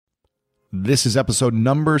This is episode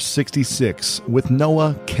number 66 with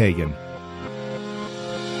Noah Kagan.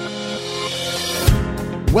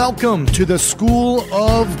 Welcome to the School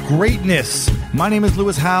of Greatness. My name is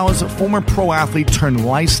Lewis Howes, former pro athlete turned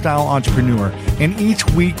lifestyle entrepreneur, and each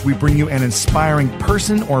week we bring you an inspiring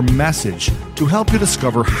person or message to help you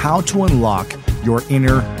discover how to unlock your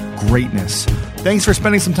inner greatness. Thanks for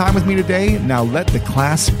spending some time with me today. Now let the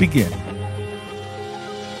class begin.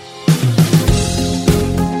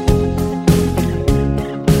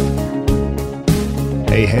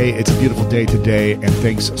 Hey, it's a beautiful day today, and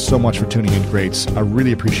thanks so much for tuning in, greats. I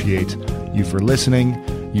really appreciate you for listening,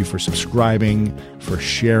 you for subscribing, for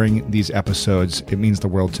sharing these episodes. It means the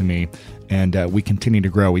world to me, and we continue to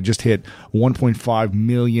grow. We just hit 1.5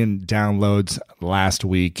 million downloads last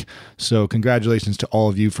week, so congratulations to all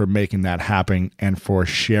of you for making that happen and for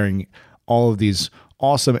sharing all of these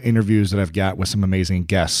awesome interviews that I've got with some amazing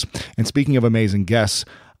guests. And speaking of amazing guests,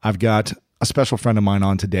 I've got a special friend of mine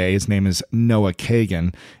on today. His name is Noah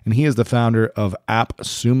Kagan, and he is the founder of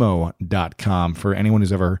AppSumo.com. For anyone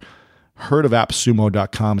who's ever heard of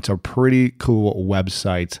AppSumo.com, it's a pretty cool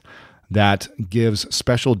website that gives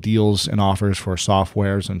special deals and offers for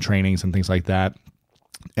softwares and trainings and things like that.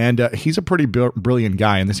 And he's a pretty brilliant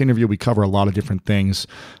guy. In this interview, we cover a lot of different things,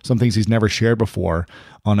 some things he's never shared before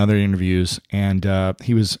on other interviews. And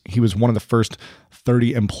he was one of the first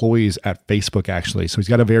 30 employees at Facebook, actually. So he's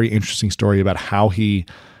got a very interesting story about how he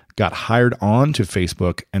got hired on to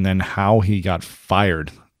Facebook and then how he got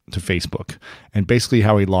fired to Facebook, and basically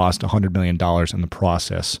how he lost $100 million in the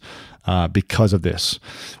process because of this.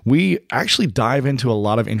 We actually dive into a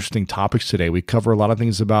lot of interesting topics today. We cover a lot of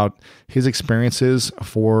things about his experiences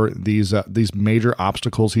for these major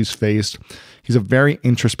obstacles he's faced. He's a very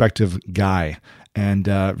introspective guy and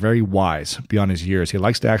very wise beyond his years. He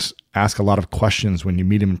likes to ask a lot of questions when you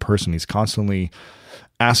meet him in person. He's constantly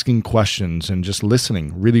asking questions and just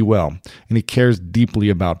listening really well, and he cares deeply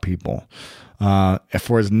about people.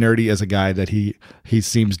 For as nerdy as a guy that he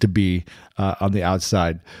seems to be on the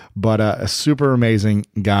outside, but a super amazing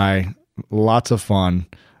guy, lots of fun,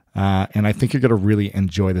 and I think you're going to really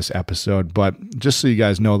enjoy this episode. But just so you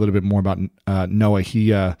guys know a little bit more about Noah,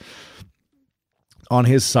 he on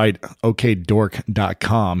his site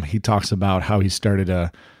okdork.com, he talks about how he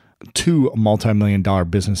started two multi-million-dollar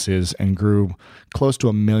businesses and grew close to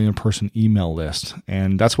 1 million person email list,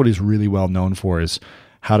 and that's what he's really well known for, is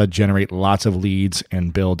how to generate lots of leads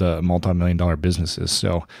and build multi-million-dollar businesses.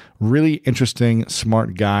 So really interesting,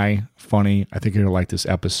 smart guy, funny. I think you're going to like this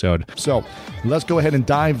episode. So let's go ahead and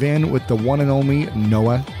dive in with the one and only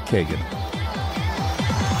Noah Kagan.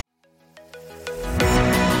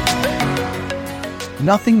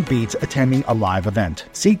 Nothing beats attending a live event.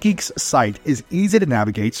 SeatGeek's site is easy to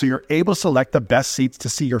navigate, so you're able to select the best seats to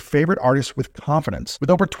see your favorite artists with confidence. With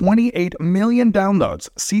over 28 million downloads,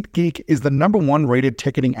 SeatGeek is the #1 rated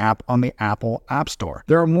ticketing app on the Apple App Store.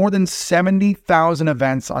 There are more than 70,000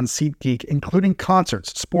 events on SeatGeek, including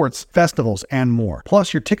concerts, sports, festivals, and more.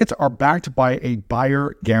 Plus, your tickets are backed by a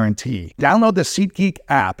buyer guarantee. Download the SeatGeek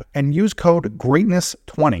app and use code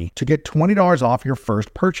GREATNESS20 to get $20 off your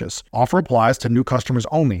first purchase. Offer applies to new customers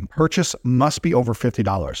only. Purchase must be over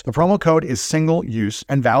 $50. The promo code is single use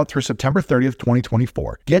and valid through September 30th,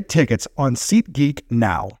 2024. Get tickets on SeatGeek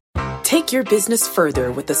now. Take your business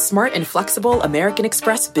further with the smart and flexible American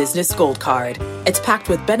Express Business Gold Card. It's packed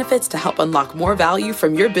with benefits to help unlock more value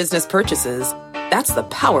from your business purchases. That's the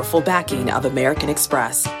powerful backing of American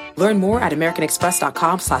Express. Learn more at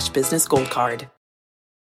americanexpress.com/businessgoldcard.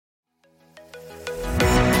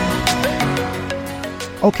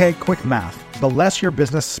 Okay, quick math. The less your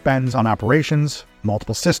business spends on operations,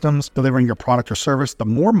 multiple systems, delivering your product or service, the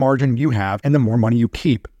more margin you have and the more money you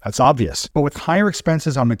keep. That's obvious. But with higher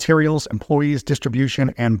expenses on materials, employees,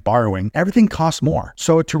 distribution, and borrowing, everything costs more.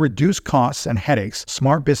 So to reduce costs and headaches,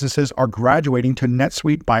 smart businesses are graduating to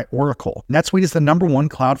NetSuite by Oracle. NetSuite is the #1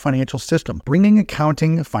 cloud financial system, bringing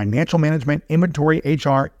accounting, financial management, inventory,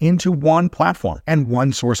 HR into one platform and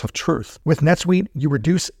one source of truth. With NetSuite, you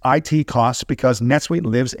reduce IT costs because NetSuite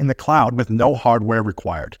lives in the cloud with no hardware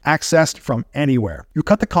required, accessed from anywhere. You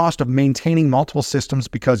cut the cost of maintaining multiple systems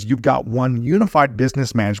because you've got one unified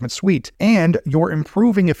business management suite, and you're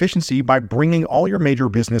improving efficiency by bringing all your major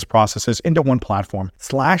business processes into one platform,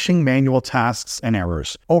 slashing manual tasks and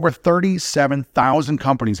errors. Over 37,000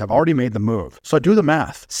 companies have already made the move. So do the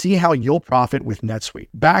math. See how you'll profit with NetSuite.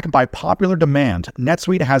 Backed by popular demand,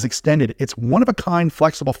 NetSuite has extended its one-of-a-kind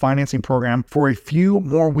flexible financing program for a few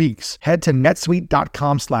more weeks. Head to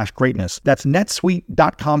netsuite.com/greatness. That's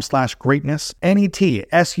netsuite.com/greatness.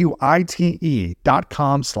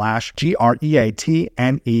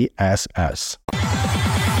 netsuite.com/GREATNESS.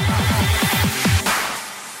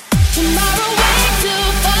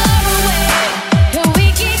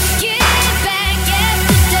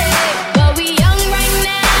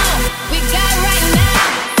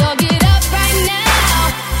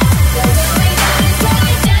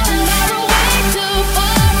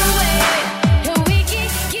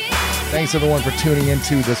 Thanks, everyone, for tuning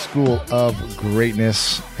into the School of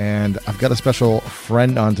Greatness. And I've got a special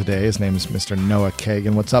friend on today. His name is Mr. Noah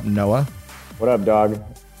Kagan. What's up, Noah? What up, dog?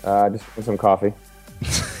 Just want some coffee.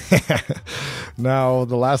 Now,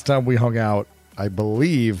 the last time we hung out, I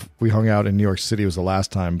believe we hung out in New York City was the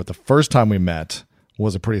last time. But the first time we met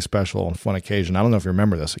was a pretty special and fun occasion. I don't know if you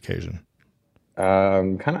remember this occasion. I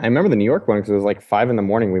remember the New York one because it was like 5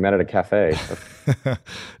 a.m. We met at a cafe.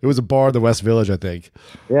 It was a bar in the West Village, I think.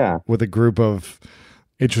 Yeah. With a group of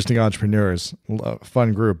interesting entrepreneurs.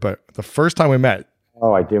 Fun group. But the first time we met.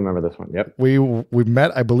 Oh, I do remember this one. Yep. We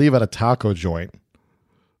met, I believe, at a taco joint.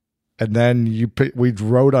 And then we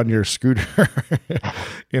rode on your scooter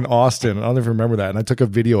in Austin. I don't know if you remember that. And I took a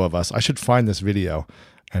video of us. I should find this video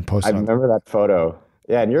and post it. I remember that photo.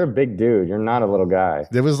 Yeah, and you're a big dude. You're not a little guy.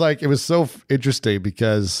 It was so interesting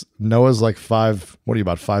because Noah's like 5, what are you,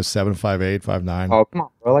 about 5'7", 5'8", 5'9"? Oh, come on,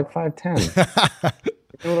 bro, like 5'10".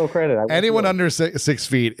 Give me a little credit. Anyone under 6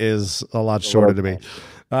 feet is a lot shorter to me.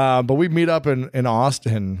 But we meet up in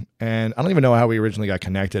Austin, and I don't even know how we originally got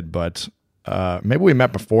connected, but maybe we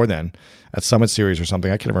met before then at Summit Series or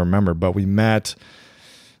something. I can't even remember, but we met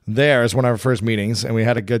there as one of our first meetings, and we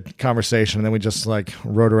had a good conversation, and then we just like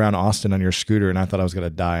rode around Austin on your scooter, and I thought I was going to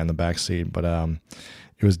die in the back seat, but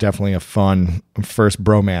it was definitely a fun first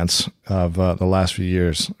bromance of the last few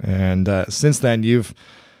years. And since then, you've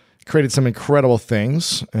created some incredible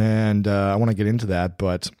things, and I want to get into that,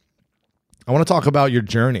 but I want to talk about your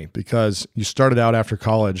journey, because you started out after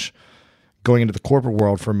college going into the corporate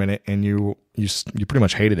world for a minute, and you pretty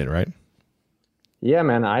much hated it, right? Yeah,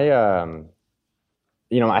 man. I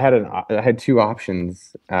had two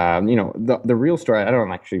options. The real story, I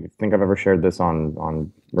don't actually think I've ever shared this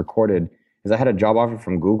on recorded, is I had a job offer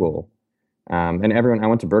from Google. And I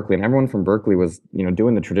went to Berkeley, and everyone from Berkeley was,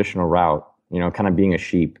 doing the traditional route, kind of being a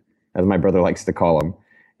sheep, as my brother likes to call them.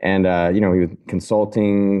 And, he was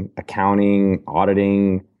consulting, accounting,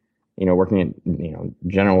 auditing, working at,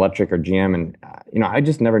 General Electric or GM. And, I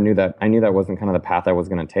just never knew that. I knew that wasn't kind of the path I was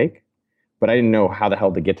going to take, but I didn't know how the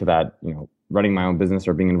hell to get to that, running my own business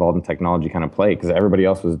or being involved in technology kind of play, because everybody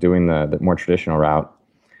else was doing the more traditional route.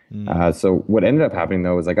 So what ended up happening,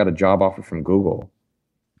 though, is I got a job offer from Google.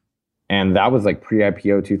 And that was like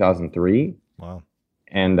pre-IPO 2003. Wow.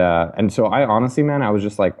 And so I honestly, man, I was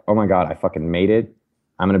just like, oh my God, I fucking made it.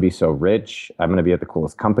 I'm going to be so rich. I'm going to be at the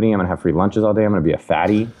coolest company. I'm going to have free lunches all day. I'm going to be a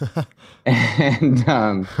fatty. And,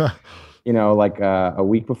 a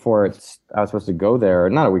week before I was supposed to go there,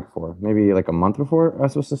 not a week before, maybe like a month before I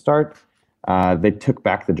was supposed to start, they took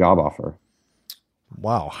back the job offer.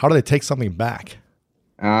 Wow. How do they take something back?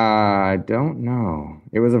 I don't know.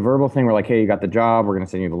 It was a verbal thing where like, hey, you got the job. We're going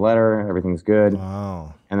to send you the letter. Everything's good.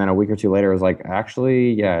 Wow. And then a week or two later, it was like,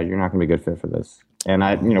 actually, yeah, you're not going to be a good fit for this. And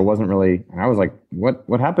I, wasn't really, I was like,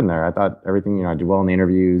 what happened there? I thought everything, I did well in the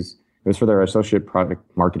interviews. It was for their associate product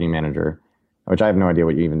marketing manager, which I have no idea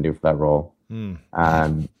what you even do for that role.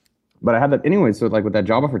 But I had that anyway. So like with that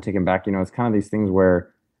job offer taken back, it's kind of these things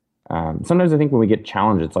where sometimes I think when we get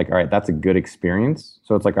challenged, it's like, all right, that's a good experience.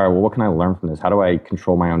 So it's like, all right, well, what can I learn from this? How do I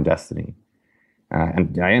control my own destiny?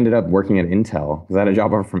 And I ended up working at Intel, because I had a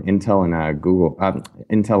job offer from Intel and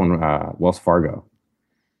Intel and Wells Fargo.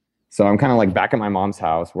 So I'm kind of like back at my mom's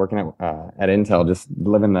house working at Intel, just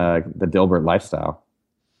living the Dilbert lifestyle.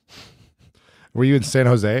 Were you in San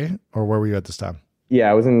Jose, or where were you at this time? Yeah,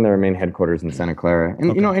 I was in their main headquarters in Santa Clara.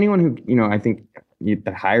 And, Okay. Anyone who, I think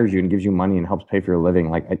that hires you and gives you money and helps pay for your living,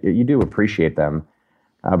 like you do appreciate them.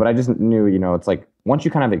 But I just knew, it's like once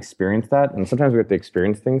you kind of experience that, and sometimes we have to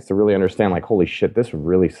experience things to really understand, like, holy shit, this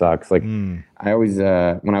really sucks. Like I always,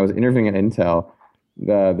 when I was interviewing at Intel,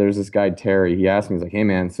 there's this guy, Terry, he asked me, he's like, hey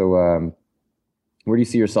man, so where do you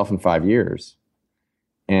see yourself in 5 years?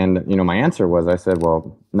 And, my answer was, I said,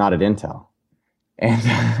 well, not at Intel.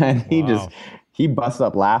 And he busts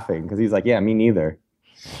up laughing, because he's like, yeah, me neither.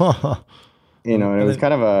 And it was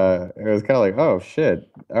kind of like, oh shit,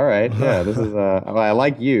 all right, yeah, this is I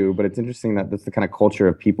like you, but it's interesting that that's the kind of culture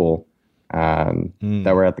of people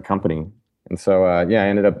that were at the company. And so I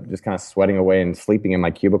ended up just kind of sweating away and sleeping in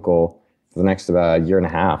my cubicle for the next year and a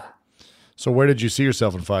half. So where did you see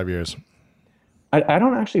yourself in 5 years? I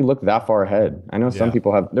don't actually look that far ahead. I know some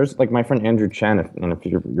people have. There's like my friend Andrew Chen, and if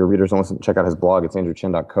your readers don't listen, check out his blog. It's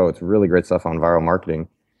andrewchen.co. It's really great stuff on viral marketing.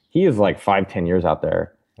 He is like 5-10 years out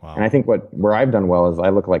there. Wow. And I think where I've done well is I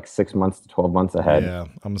look like 6 months to 12 months ahead. Yeah,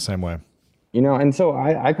 I'm the same way. And so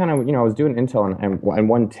I kind of, I was doing Intel, and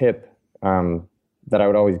one tip that I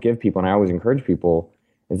would always give people, and I always encourage people,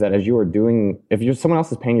 is that as you are doing, if someone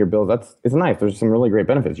else is paying your bills, it's nice. There's some really great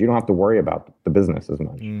benefits. You don't have to worry about the business as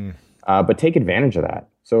much. But take advantage of that.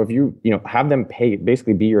 So if have them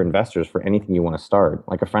basically be your investors for anything you want to start.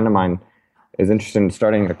 Like a friend of mine is interested in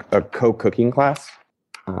starting a co-cooking class.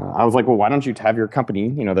 I was like, well, why don't you have your company,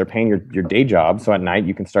 they're paying your day job. So at night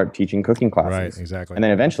you can start teaching cooking classes. Right, exactly. And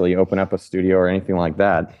then eventually open up a studio or anything like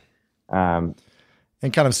that. And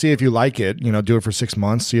kind of see if you like it, do it for 6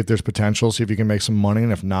 months, see if there's potential, see if you can make some money.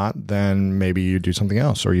 And if not, then maybe you do something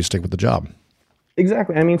else or you stick with the job.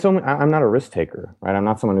 Exactly. I mean, so I'm not a risk taker, right? I'm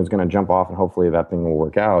not someone who's going to jump off and hopefully that thing will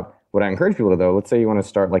work out. What I encourage people to, though, let's say you want to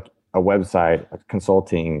start like a website, a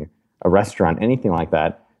consulting, a restaurant, anything like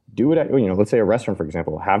that. Do it at, let's say a restaurant, for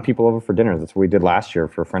example, have people over for dinners. That's what we did last year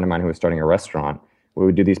for a friend of mine who was starting a restaurant. We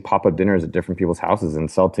would do these pop-up dinners at different people's houses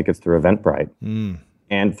and sell tickets through Eventbrite.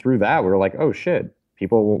 And through that, we were like, oh, shit,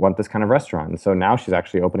 people want this kind of restaurant. And so now she's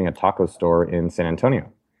actually opening a taco store in San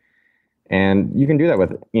Antonio. And you can do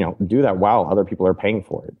that do that while other people are paying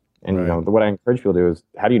for it. And, right. What I encourage people to do is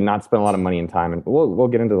how do you not spend a lot of money and time? And we'll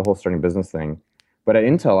get into the whole starting business thing. But at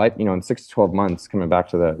Intel, in 6 to 12 months, coming back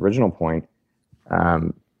to the original point,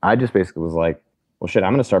 I just basically was like, well, shit,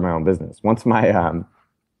 I'm going to start my own business. Once my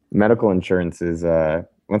medical insurance is,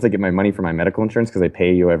 once I get my money for my medical insurance, because they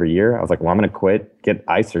pay you every year, I was like, well, I'm going to quit, get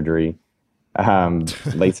eye surgery,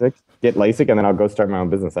 LASIK, get LASIK, and then I'll go start my own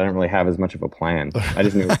business. I didn't really have as much of a plan. I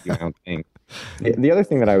just knew it was my own thing. The other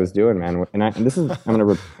thing that I was doing, man, and this is, I'm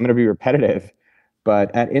going to be repetitive,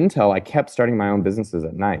 but at Intel, I kept starting my own businesses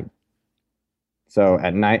at night. So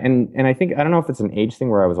at night, and I think, I don't know if it's an age thing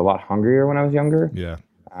where I was a lot hungrier when I was younger. Yeah.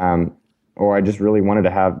 Or I just really wanted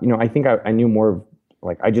to have, I think I knew more of,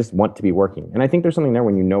 like, I just want to be working. And I think there's something there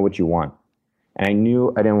when you know what you want. And I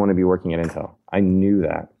knew I didn't want to be working at Intel. I knew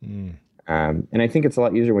that. And I think it's a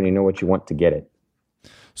lot easier when you know what you want to get it.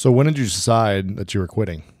 So when did you decide that you were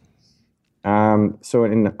quitting? So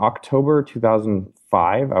in October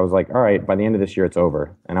 2005, I was like, all right, by the end of this year, it's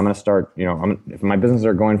over. And I'm going to start, if my businesses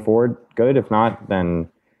are going forward, good. If not, then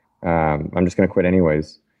I'm just going to quit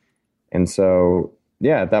anyways. And so,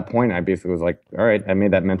 yeah, at that point, I basically was like, all right, I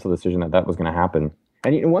made that mental decision that was going to happen.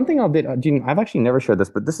 And one thing I've actually never shared this,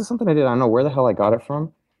 but this is something I did. I don't know where the hell I got it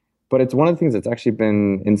from, but it's one of the things that's actually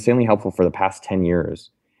been insanely helpful for the past 10 years.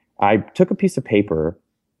 I took a piece of paper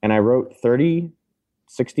and I wrote 30,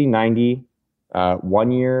 60, 90,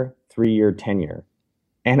 1 year, 3 year, 10 year.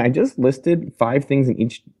 And I just listed 5 things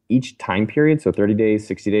in each time period. So 30 days,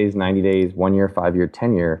 60 days, 90 days, 1 year, 5 year,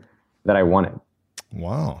 10 year that I wanted.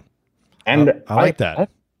 Wow. And I like that.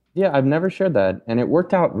 I've never shared that. And it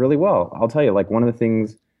worked out really well. I'll tell you, like, one of the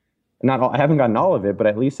things, I haven't gotten all of it, but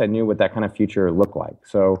at least I knew what that kind of future looked like.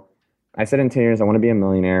 So I said in 10 years, I want to be a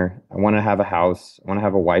millionaire. I want to have a house. I want to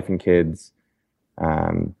have a wife and kids.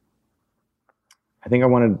 I think that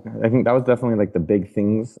was definitely like the big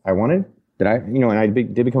things I wanted. And I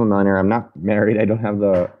did become a millionaire. I'm not married. I don't have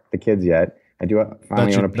the kids yet. I do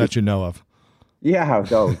finally own a piece. That you know of. Yeah.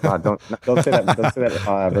 Oh God, don't say that. Don't say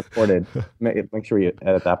that recorded. Make sure you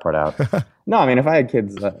edit that part out. No, I mean, if I had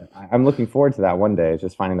kids, I'm looking forward to that one day. It's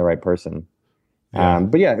just finding the right person. Yeah.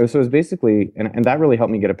 But yeah, it was basically, and that really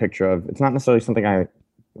helped me get a picture of. It's not necessarily something I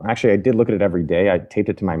did look at it every day. I taped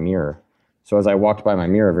it to my mirror. So as I walked by my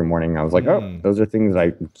mirror every morning, I was like, oh, those are things that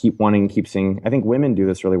I keep wanting, keep seeing. I think women do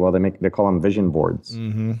this really well. They call them vision boards.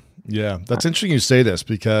 Mm-hmm. Yeah, that's interesting you say this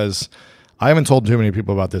because I haven't told too many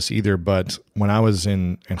people about this either, but when I was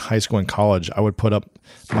in high school and college, I would put up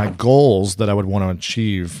my goals that I would want to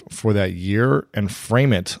achieve for that year and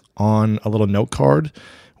frame it on a little note card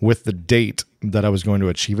with the date that I was going to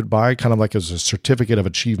achieve it by, kind of like as a certificate of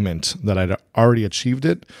achievement that I'd already achieved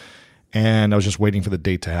it, and I was just waiting for the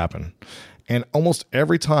date to happen. And almost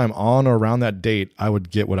every time on or around that date, I would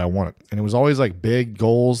get what I wanted. And it was always like big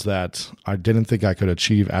goals that I didn't think I could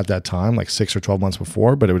achieve at that time, like 6 or 12 months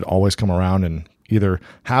before, but it would always come around and either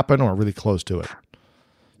happen or really close to it.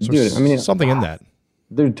 So dude, I mean, something in that.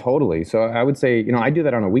 Dude, totally. So I would say, I do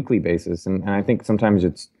that on a weekly basis. And I think sometimes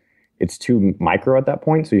it's too micro at that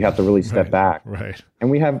point. So you have to really step back. Right.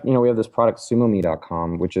 And we have this product,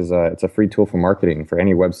 sumome.com, which is it's a free tool for marketing for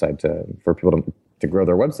any website for people to grow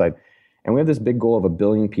their website. And we have this big goal of 1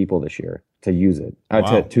 billion people this year to use it,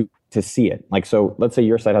 wow. to see it. Like, so let's say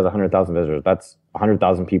your site has 100,000 visitors. That's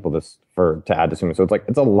 100,000 people to add to Sumo. So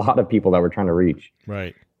it's a lot of people that we're trying to reach.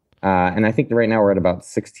 Right. And I think right now we're at about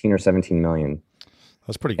 16 or 17 million.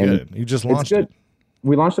 That's pretty good. You just launched it.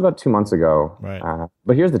 We launched about 2 months ago. Right.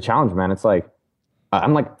 But here's the challenge, man. It's like,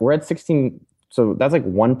 we're at 16. So that's like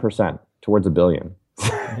 1% towards 1 billion.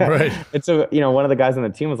 Right. And so, one of the guys on the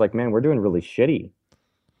team was like, man, we're doing really shitty.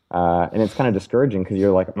 And it's kind of discouraging because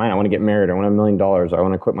you're like, man, I want to get married. I want $1 million. I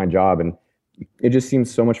want to quit my job. And it just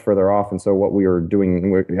seems so much further off. And so what we were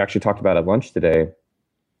doing, we actually talked about at lunch today,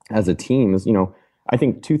 as a team is, I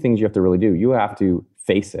think two things you have to really do. You have to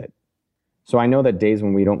face it. So I know that days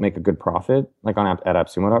when we don't make a good profit, like at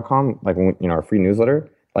appsumo.com, like when our free newsletter,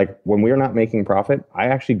 like when we're not making profit, I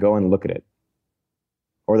actually go and look at it.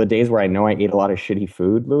 Or the days where I know I ate a lot of shitty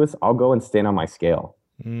food, Lewis, I'll go and stand on my scale.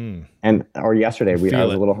 Or yesterday, yesterday I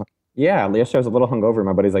was a little hungover.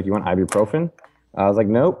 My buddy's like, "You want ibuprofen?" I was like,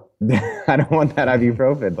 "Nope, I don't want that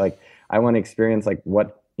ibuprofen. Like, I want to experience like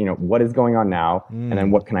what is going on now, and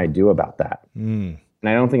then what can I do about that?" And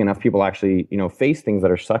I don't think enough people actually, face things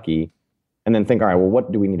that are sucky, and then think, "All right, well,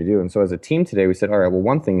 what do we need to do?" And so as a team today, we said, "All right, well,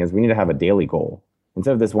 one thing is we need to have a daily goal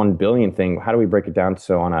instead of this 1 billion thing. How do we break it down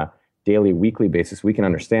so on a daily, weekly basis we can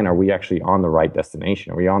understand, are we actually on the right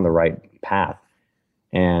destination? Are we on the right path?"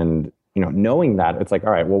 And knowing that, it's like,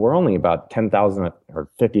 all right, well, we're only about 10,000 or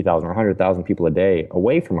 50,000 or 100,000 people a day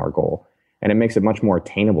away from our goal. And it makes it much more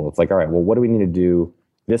attainable. It's like, all right, well, what do we need to do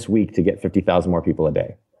this week to get 50,000 more people a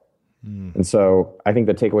day? And so I think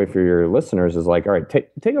the takeaway for your listeners is like, all right,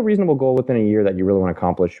 take a reasonable goal within a year that you really want to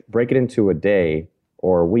accomplish, break it into a day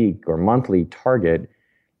or a week or monthly target,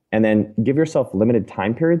 and then give yourself limited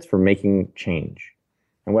time periods for making change.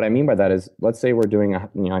 And what I mean by that is, let's say we're doing, I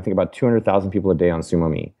think about 200,000 people a day on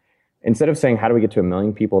SumoMe. Instead of saying, how do we get to 1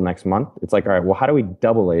 million people next month? It's like, all right, well, how do we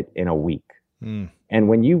double it in a week? And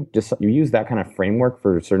when you use that kind of framework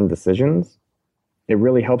for certain decisions, it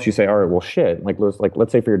really helps you say, all right, well, shit,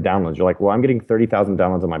 let's say for your downloads, you're like, well, I'm getting 30,000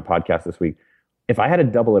 downloads on my podcast this week. If I had to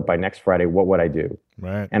double it by next Friday, what would I do?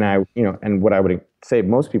 Right. And and what I would say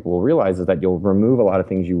most people will realize is that you'll remove a lot of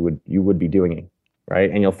things you would be doing, right?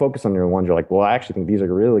 And you'll focus on your ones. You're like, well, I actually think these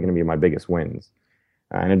are really going to be my biggest wins.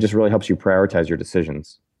 And it just really helps you prioritize your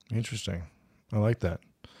decisions. Interesting. I like that.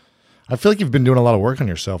 I feel like you've been doing a lot of work on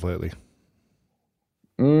yourself lately.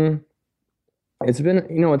 It's been,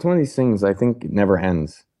 it's one of these things I think it never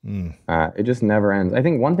ends. It just never ends. I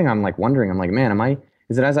think one thing I'm like wondering, I'm like, man,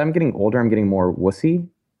 is it as I'm getting older, I'm getting more wussy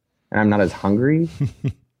and I'm not as hungry?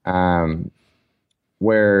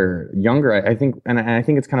 Where younger, I think, and I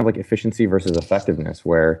think it's kind of like efficiency versus effectiveness,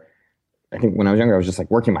 where I think when I was younger, I was just like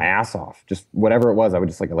working my ass off, just whatever it was. I would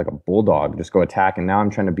just like a bulldog, just go attack. And now I'm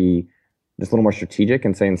trying to be just a little more strategic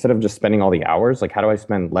and say, instead of just spending all the hours, like how do I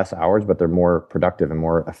spend less hours, but they're more productive and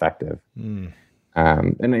more effective? And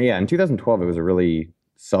yeah, in 2012, it was a really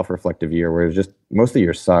self-reflective year where it was just, most of the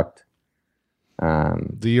year sucked. The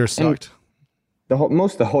year sucked. The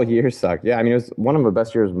whole year sucked. Yeah. I mean, it was one of the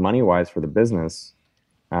best years money-wise for the business,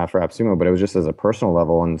 for AppSumo, but it was just as a personal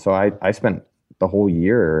level. And so I spent the whole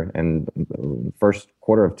year and first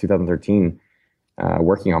quarter of 2013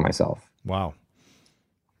 working on myself. Wow.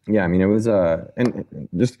 Yeah, I mean, it was and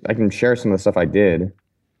just I can share some of the stuff I did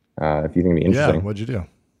if you think it'd be interesting. Yeah, what'd you do?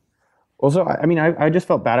 Well, so I mean, I just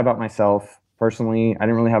felt bad about myself personally. I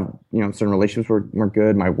didn't really have, certain relationships weren't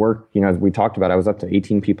good. My work, as we talked about, I was up to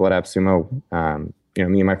 18 people at AppSumo. Me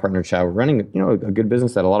and my partner Chad were running, a good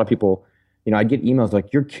business that a lot of people, I'd get emails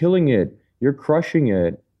like, "You're killing it, you're crushing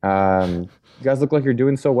it. You guys look like you're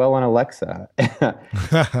doing so well on Alexa."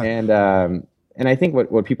 And I think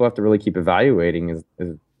what people have to really keep evaluating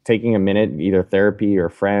is taking a minute, either therapy or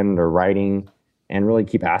friend or writing, and really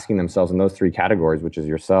keep asking themselves in those three categories, which is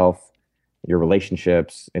yourself, your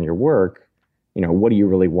relationships, and your work, what do you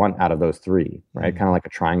really want out of those three, right? Kind of like a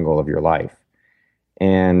triangle of your life.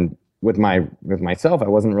 And with myself, I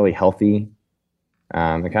wasn't really healthy.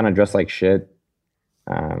 I kind of dressed like shit.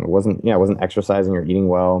 I wasn't exercising or eating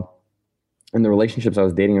well. In the relationships, I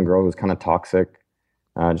was dating a girl who was kind of toxic,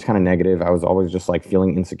 just kind of negative. I was always just like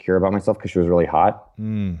feeling insecure about myself because she was really hot.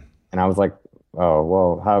 And I was like, oh,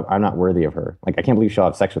 well, I'm not worthy of her. Like, I can't believe she'll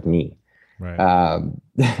have sex with me. Right.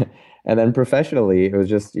 And then professionally, it was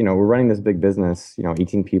just, we're running this big business,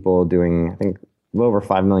 18 people doing, I think, a little over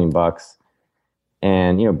 $5 million,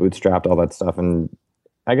 and, bootstrapped, all that stuff. And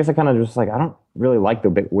I guess I kind of just like, I don't really like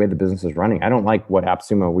the way the business is running. I don't like what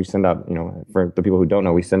AppSumo, we send out, for the people who don't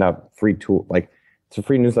know, we send out free tool, like it's a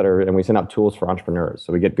free newsletter, and we send out tools for entrepreneurs.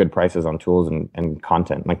 So we get good prices on tools and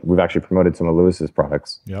content. Like we've actually promoted some of Lewis's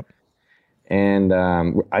products. Yep. And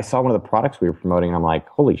I saw one of the products we were promoting, and I'm like,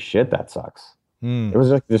 holy shit, that sucks. It was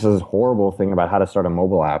just this horrible thing about how to start a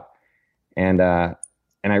mobile app. And I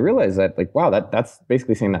realized that, like, wow, that's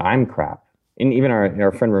basically saying that I'm crap. And even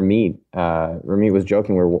our friend Ramit was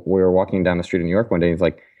joking. We were walking down the street in New York one day. And he's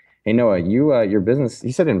like, "Hey Noah, your business."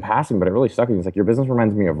 He said it in passing, but it really stuck with me. He's like, "Your business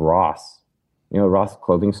reminds me of Ross, Ross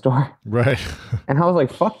clothing store." Right. And I was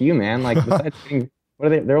like, "Fuck you, man!" Like, besides getting, what are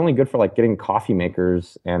they? They're only good for like getting coffee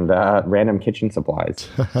makers and random kitchen supplies.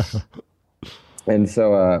 And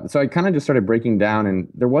so I kind of just started breaking down, and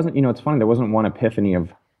there wasn't, it's funny, there wasn't one epiphany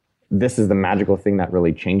of this is the magical thing that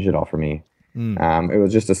really changed it all for me. It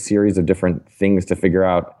was just a series of different things to figure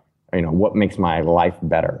out, what makes my life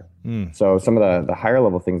better. So some of the higher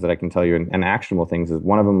level things that I can tell you and actionable things is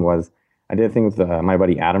one of them was I did a thing with my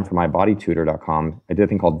buddy Adam from mybodytutor.com. I did a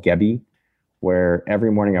thing called Gebby, where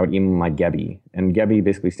every morning I would email my Gebby. And Gebby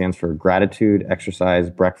basically stands for gratitude, exercise,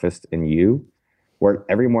 breakfast, and you. Where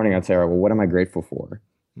every morning I'd say, all right, well, what am I grateful for?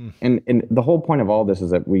 And the whole point of all this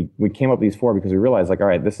is that we came up with these 4 because we realized, like, all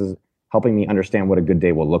right, this is helping me understand what a good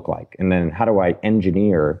day will look like. And then how do I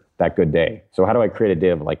engineer that good day? So how do I create a day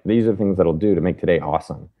of like, these are the things that I'll do to make today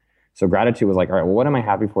awesome? So gratitude was like, all right, well, what am I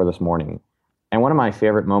happy for this morning? And one of my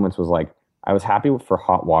favorite moments was like, I was happy for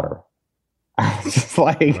hot water. Just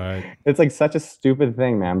like, It's like such a stupid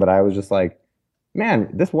thing, man. But I was just like, man,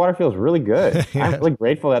 this water feels really good. I'm really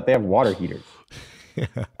grateful that they have water heaters.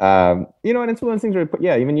 And it's one of those things where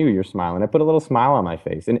even you're smiling. I put a little smile on my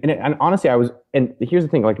face. And honestly, and here's the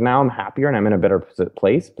thing, like now I'm happier and I'm in a better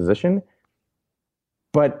position.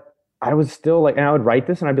 But I was still like, and I would write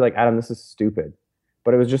this and I'd be like, Adam, this is stupid.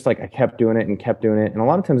 But it was just like, I kept doing it and kept doing it. And a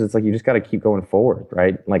lot of times it's like, you just got to keep going forward,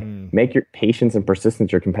 right? Like make your patience and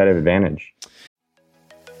persistence your competitive advantage.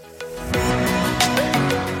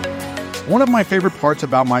 One of my favorite parts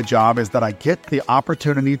about my job is that I get the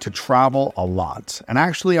opportunity to travel a lot. And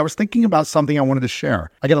actually, I was thinking about something I wanted to share.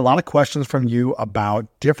 I get a lot of questions from you about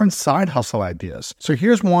different side hustle ideas. So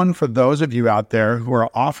here's one for those of you out there who are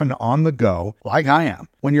often on the go, like I am.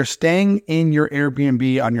 When you're staying in your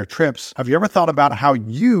Airbnb on your trips, have you ever thought about how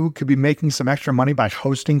you could be making some extra money by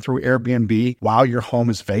hosting through Airbnb while your home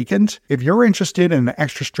is vacant? If you're interested in an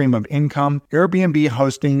extra stream of income, Airbnb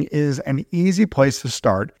hosting is an easy place to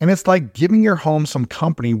start, and it's like giving your home some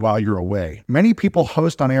company while you're away. Many people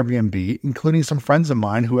host on Airbnb, including some friends of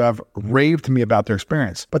mine who have raved to me about their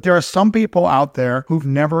experience. But there are some people out there who've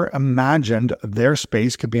never imagined their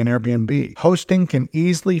space could be an Airbnb. Hosting can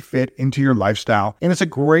easily fit into your lifestyle, and it's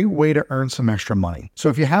a great way to earn some extra money. So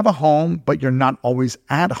if you have a home, but you're not always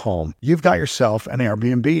at home, you've got yourself an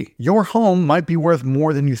Airbnb. Your home might be worth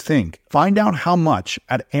more than you think. Find out how much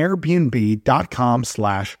at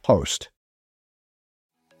airbnb.com/host.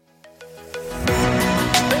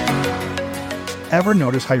 Ever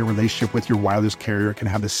notice how your relationship with your wireless carrier can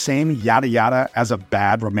have the same yada yada as a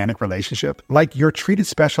bad romantic relationship? Like you're treated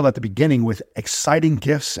special at the beginning with exciting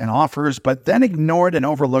gifts and offers, but then ignored and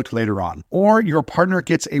overlooked later on. Or your partner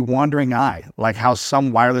gets a wandering eye, like how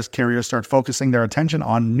some wireless carriers start focusing their attention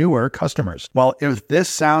on newer customers. Well, if this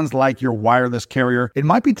sounds like your wireless carrier, it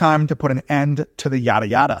might be time to put an end to the yada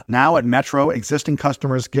yada. Now at Metro, existing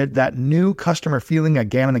customers get that new customer feeling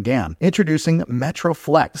again and again. Introducing Metro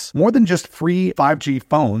Flex. More than just free 5G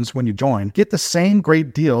phones when you join, get the same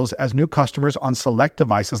great deals as new customers on select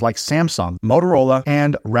devices like Samsung, Motorola,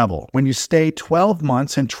 and Revel when you stay 12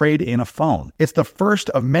 months and trade in a phone. It's the first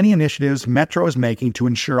of many initiatives Metro is making to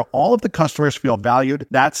ensure all of the customers feel valued.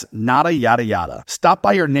 That's not a yada yada. Stop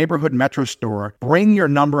by your neighborhood Metro store, bring your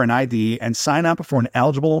number and ID, and sign up for an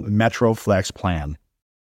eligible Metro Flex plan.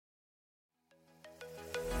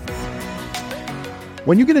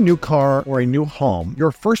 When you get a new car or a new home, your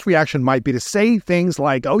first reaction might be to say things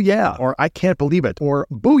like, oh yeah, or I can't believe it, or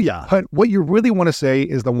booyah. But what you really want to say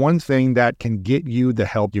is the one thing that can get you the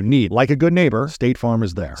help you need. Like a good neighbor, State Farm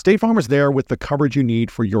is there. State Farm is there with the coverage you need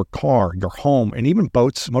for your car, your home, and even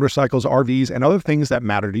boats, motorcycles, RVs, and other things that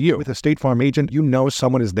matter to you. With a State Farm agent, you know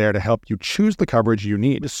someone is there to help you choose the coverage you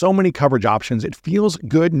need. With so many coverage options, it feels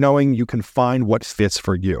good knowing you can find what fits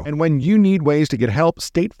for you. And when you need ways to get help,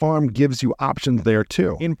 State Farm gives you options there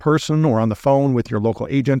too. In person or on the phone with your local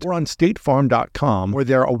agent or on statefarm.com, where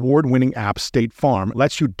their award-winning app State Farm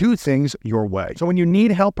lets you do things your way. So when you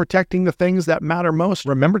need help protecting the things that matter most,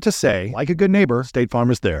 remember to say, like a good neighbor, State Farm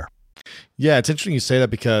is there. Yeah, it's interesting you say that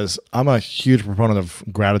because I'm a huge proponent of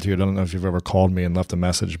gratitude. I don't know if you've ever called me and left a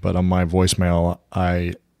message, but on my voicemail,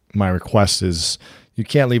 my request is you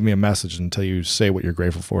can't leave me a message until you say what you're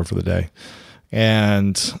grateful for the day.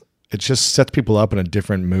 And it just sets people up in a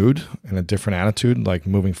different mood and a different attitude, like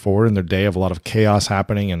moving forward in their day of a lot of chaos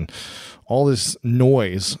happening and all this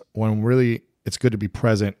noise, when really it's good to be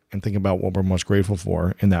present and think about what we're most grateful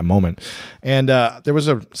for in that moment. And there was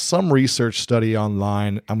some research study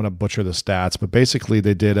online. I'm going to butcher the stats, but basically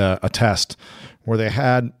they did a test where they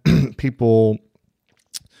had people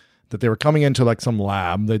that they were coming into like some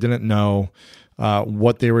lab. They didn't know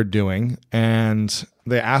what they were doing. And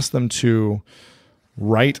they asked them to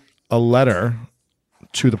write a letter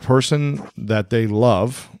to the person that they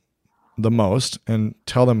love the most and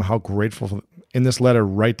tell them how grateful. In this letter,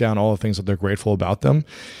 write down all the things that they're grateful about them.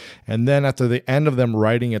 And then at the end of them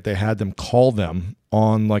writing it, they had them call them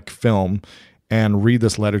on like film and read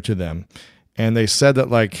this letter to them. And they said that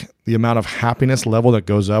like the amount of happiness level that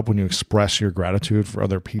goes up when you express your gratitude for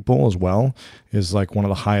other people as well is like one of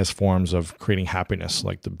the highest forms of creating happiness,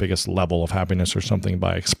 like the biggest level of happiness or something,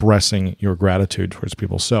 by expressing your gratitude towards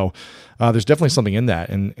people. So there's definitely something in that.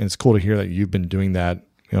 And it's cool to hear that you've been doing that,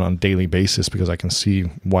 you know, on a daily basis, because I can see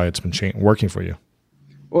why it's been working for you.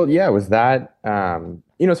 Well, yeah, it was that,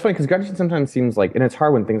 you know, it's funny because gratitude sometimes seems like, and it's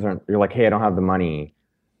hard when things aren't, you're like, hey, I don't have the money.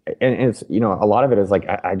 And it's, you know, a lot of it is like,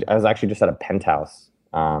 I was actually just at a penthouse.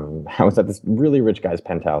 I was at this really rich guy's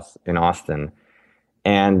penthouse in Austin.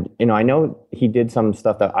 And, you know, I know he did some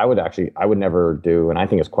stuff that I would never do. And I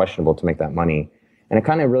think it's questionable to make that money. And it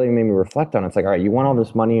kind of really made me reflect on it. It's like, all right, you want all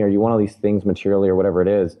this money or you want all these things materially or whatever it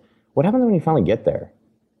is. What happens when you finally get there?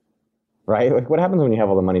 Right? Like, what happens when you have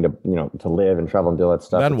all the money to, you know, to live and travel and do all that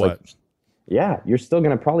stuff? Then it's what? Like, yeah, you're still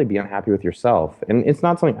going to probably be unhappy with yourself. And it's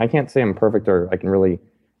not something, I can't say I'm perfect or I can really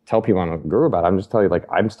tell people I'm a guru about it. I'm just telling you, like,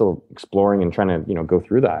 I'm still exploring and trying to, you know, go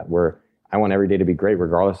through that, where I want every day to be great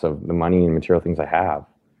regardless of the money and material things I have.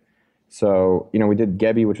 So, you know, we did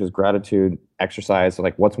Gebi, which was gratitude, exercise. So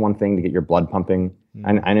like, what's one thing to get your blood pumping?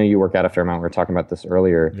 I know you work out a fair amount. We were talking about this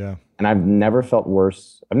earlier. Yeah. And I've never felt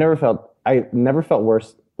worse. I never felt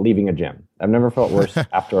worse leaving a gym. I've never felt worse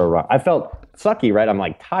after a run. I felt sucky, right? I'm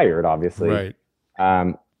like tired, obviously.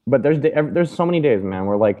 Right. But there's so many days, man,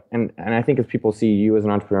 where like, and I think as people see you as an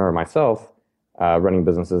entrepreneur or myself running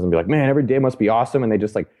businesses and be like, man, every day must be awesome. And they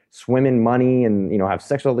just like swim in money and, you know, have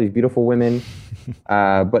sex with all these beautiful women.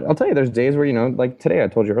 But I'll tell you, there's days where, you know, like today, I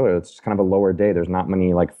told you earlier, it's just kind of a lower day. There's not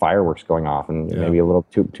many like fireworks going off and maybe a little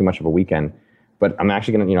too much of a weekend. But I'm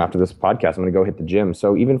actually going to, you know, after this podcast, I'm going to go hit the gym.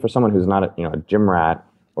 So even for someone who's not a gym rat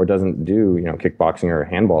or doesn't do, you know, kickboxing or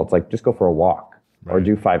handball, it's like, just go for a walk or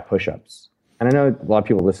do 5 push-ups. And I know a lot of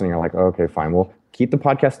people listening are like, oh, okay, fine. Well, keep the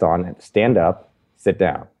podcast on, stand up, sit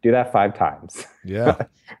down. Do that 5 times. Yeah.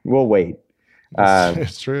 We'll wait.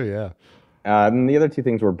 It's true, yeah. And the other 2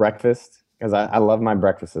 things were breakfast, because I love my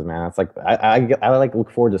breakfasts, man. It's like, I like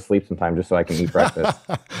look forward to sleep sometime just so I can eat breakfast.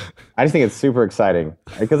 I just think it's super exciting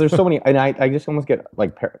because there's so many, and I just almost get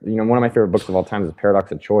like, you know, one of my favorite books of all time is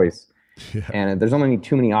Paradox of Choice. Yeah. And there's only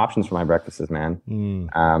too many options for my breakfasts, man.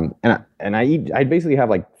 And I basically have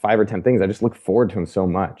like 5 or 10 things. I just look forward to them so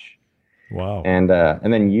much. Wow. And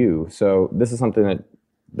then you. So this is something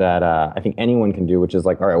that I think anyone can do, which is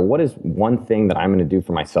like, all right, what is one thing that I'm going to do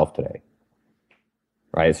for myself today?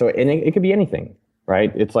 Right. So, and it could be anything,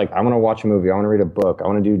 right? It's like, I want to watch a movie. I want to read a book. I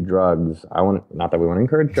want to do drugs. Not that we want to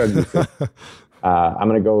encourage drugs. I'm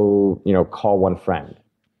going to go, you know, call one friend,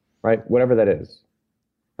 right? Whatever that is.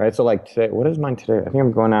 Right. So like today, what is mine today? I think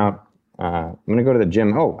I'm going out. I'm going to go to the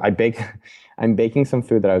gym. Oh, I'm baking some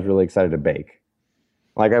food that I was really excited to bake.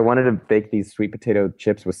 Like I wanted to bake these sweet potato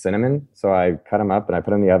chips with cinnamon. So I cut them up and I put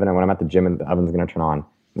them in the oven. And when I'm at the gym, the oven's going to turn on.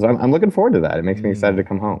 So I'm looking forward to that. It makes me excited to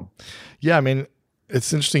come home. Yeah. I mean,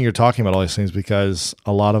 it's interesting you're talking about all these things, because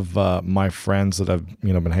a lot of my friends that I've,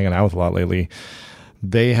 you know, been hanging out with a lot lately,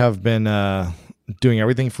 they have been doing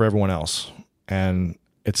everything for everyone else. And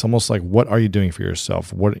it's almost like, what are you doing for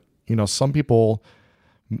yourself? What, you know, some people,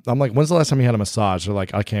 I'm like, when's the last time you had a massage? They're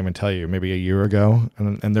like, I can't even tell you, maybe a year ago.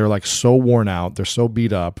 And they're like so worn out. They're so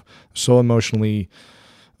beat up, so emotionally,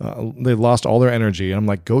 they lost all their energy. And I'm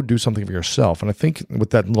like, go do something for yourself. And I think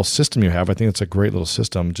with that little system you have, I think it's a great little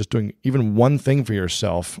system. Just doing even one thing for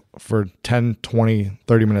yourself for 10, 20,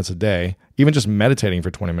 30 minutes a day, even just meditating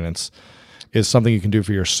for 20 minutes is something you can do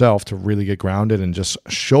for yourself to really get grounded and just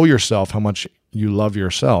show yourself how much you love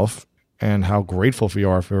yourself and how grateful you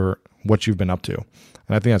are for what you've been up to.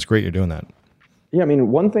 And I think that's great you're doing that. Yeah, I mean,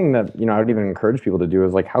 one thing that, you know, I would even encourage people to do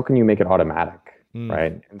is like, how can you make it automatic,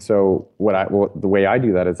 right? And so the way I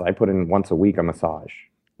do that is I put in once a week a massage.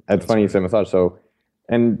 That's funny you say massage. So,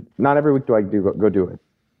 and not every week do I go do it.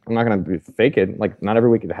 I'm not going to fake it. Like not every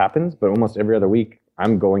week it happens, but almost every other week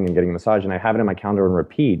I'm going and getting a massage, and I have it in my calendar and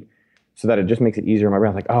repeat so that it just makes it easier in my brain.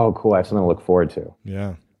 I'm like, oh, cool, I have something to look forward to.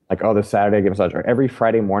 Yeah. Like, oh, this Saturday I get a massage. Or every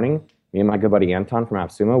Friday morning, me and my good buddy Anton from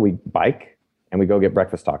AppSumo, we bike and we go get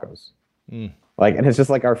breakfast tacos. Like, and it's just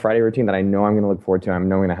like our Friday routine that I know I'm going to look forward to. I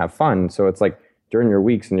know I'm going to have fun. So it's like during your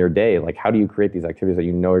weeks and your day, like how do you create these activities that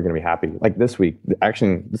you know you're going to be happy? Like this week,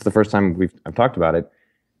 actually, this is the first time I've talked about it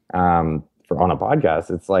on a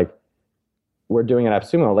podcast. It's like we're doing it at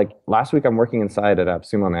AppSumo. Like last week, I'm working inside at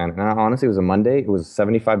AppSumo, man. And honestly, it was a Monday. It was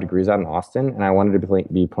 75 degrees out in Austin, and I wanted to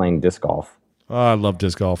be playing disc golf. Oh, I love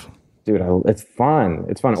disc golf. Dude, it's fun.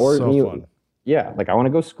 It's fun. Or so fun. Yeah, like I want to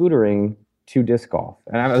go scootering to disc golf.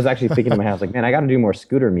 And I was actually thinking in my head, I was like, man, I got to do more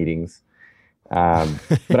scooter meetings.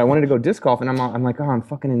 But I wanted to go disc golf, and I'm like, oh, I'm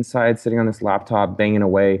fucking inside sitting on this laptop, banging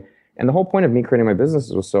away. And the whole point of me creating my business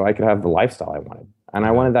was so I could have the lifestyle I wanted. And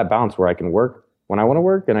I wanted that balance where I can work when I want to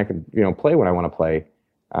work and I can, play when I want to play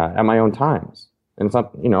at my own times. And it's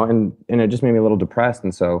not, and it just made me a little depressed.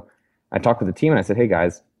 And so I talked with the team and I said, hey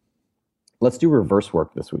guys, let's do reverse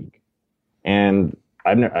work this week. And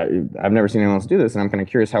I've never seen anyone else do this. And I'm kind of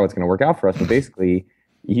curious how it's going to work out for us. But basically,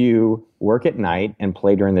 you work at night and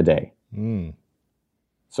play during the day.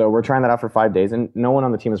 So we're trying that out for 5 days, and no one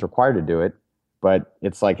on the team is required to do it. But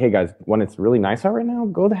it's like, hey guys, when it's really nice out right now,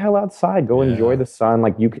 go the hell outside, go enjoy the sun.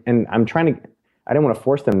 Like and I didn't want to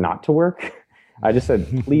force them not to work. I just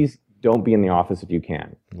said, please don't be in the office if you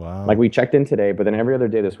can. Wow. Like we checked in today, but then every other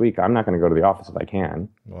day this week, I'm not going to go to the office if I can.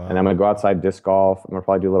 Wow. And I'm going to go outside, disc golf. I'm going to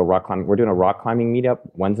probably do a little rock climbing. We're doing a rock climbing meetup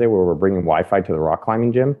Wednesday where we're bringing Wi-Fi to the rock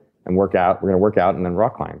climbing gym and work out. We're going to work out and then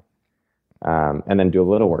rock climb, and then do a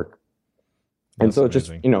little work. And so it's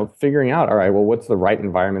just, figuring out, all right, well, what's the right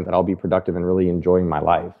environment that I'll be productive and really enjoying my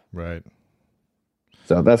life? Right.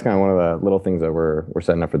 So that's kind of one of the little things that we're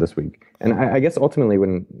setting up for this week. And I guess ultimately,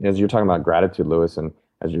 as you're talking about gratitude, Lewis, and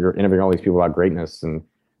as you're interviewing all these people about greatness, and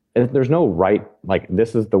there's no right, like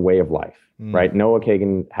this is the way of life, right? Noah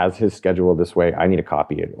Kagan has his schedule this way. I need to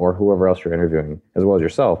copy it, or whoever else you're interviewing, as well as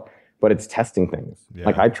yourself. But it's testing things. Yeah.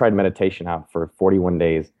 Like I tried meditation out for 41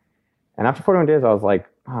 days. And after 41 days, I was like,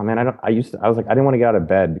 oh man, I didn't want to get out of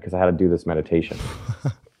bed because I had to do this meditation.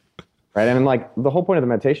 Right. And I'm like, the whole point of the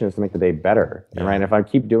meditation is to make the day better. Yeah. Right. And if I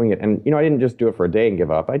keep doing it, and I didn't just do it for a day and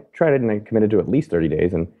give up. I tried it and I committed to at least 30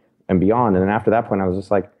 days and beyond. And then after that point, I was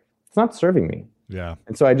just like, it's not serving me. Yeah.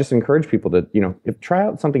 And so I just encourage people to, try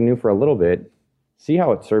out something new for a little bit, see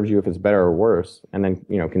how it serves you, if it's better or worse, and then,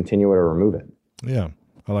 continue it or remove it. Yeah.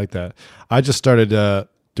 I like that. I just started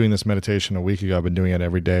doing this meditation a week ago. I've been doing it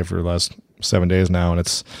every day for the last 7 days now. And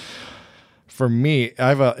it's, for me,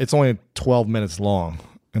 it's only 12 minutes long.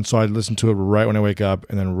 And so I listen to it right when I wake up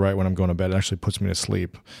and then right when I'm going to bed. It actually puts me to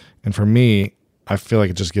sleep. And for me, I feel like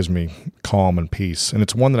it just gives me calm and peace. And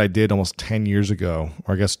it's one that I did almost 10 years ago,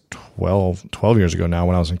 or I guess 12 years ago now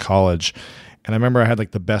when I was in college. And I remember I had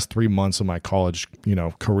like the best 3 months of my college,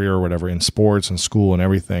 career or whatever in sports and school and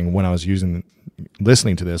everything when I was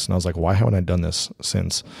listening to this. And I was like, why haven't I done this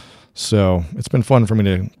since? So it's been fun for me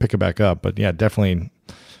to pick it back up. But yeah, definitely,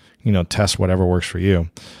 test whatever works for you.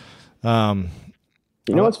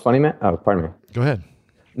 You know what's funny, Matt? Oh, pardon me. Go ahead.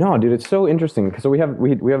 No, dude, it's so interesting. So we have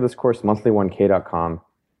this course, monthly1k.com,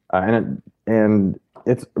 and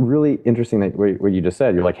it's really interesting that what you just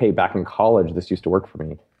said. You're like, hey, back in college, this used to work for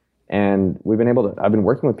me, and I've been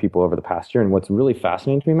working with people over the past year, and what's really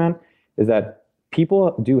fascinating to me, man, is that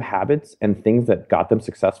people do habits and things that got them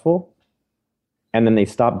successful, and then they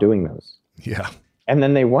stop doing those. Yeah. And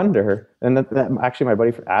then they wonder, and that actually my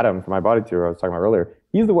buddy Adam from my body tour I was talking about earlier,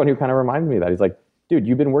 he's the one who kind of reminded me of that. He's like, dude,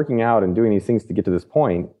 you've been working out and doing these things to get to this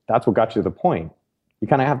point. That's what got you to the point. You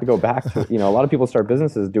kind of have to go back to, a lot of people start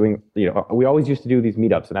businesses doing, we always used to do these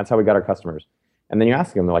meetups and that's how we got our customers. And then you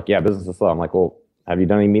ask them, they're like, yeah, business is slow. I'm like, well, have you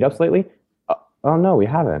done any meetups lately? Oh no, we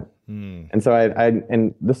haven't. And so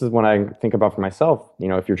and this is when I think about for myself,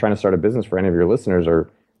 if you're trying to start a business for any of your listeners or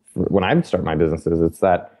when I start my businesses, it's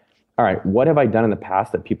that, all right, what have I done in the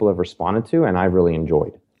past that people have responded to and I've really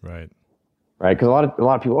enjoyed? Right. Right, because a lot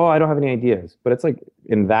of people, I don't have any ideas. But it's like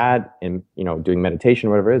in doing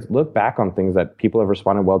meditation, whatever it is, look back on things that people have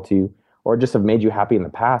responded well to, or just have made you happy in the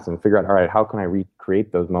past, and figure out, all right, how can I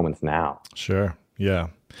recreate those moments now? Sure, yeah.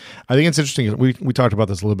 I think it's interesting. We talked about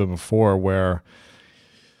this a little bit before, where,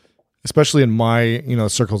 especially in my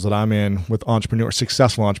circles that I'm in with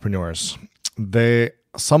successful entrepreneurs,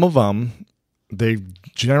 some of them. They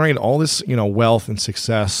generate all this, wealth and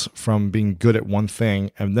success from being good at one thing,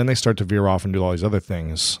 and then they start to veer off and do all these other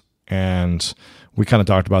things. And we kind of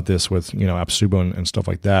talked about this with, Apsubo and stuff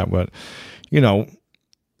like that. But,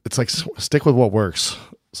 it's like stick with what works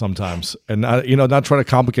sometimes, and not try to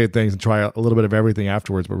complicate things and try a little bit of everything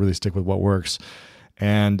afterwards, but really stick with what works.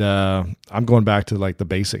 And I'm going back to like the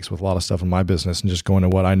basics with a lot of stuff in my business and just going to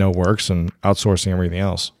what I know works and outsourcing everything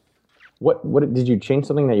else. What did you change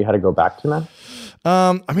something that you had to go back to, man?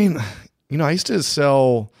 I used to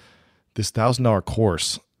sell this $1,000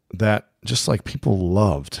 course that just like people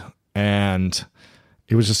loved, and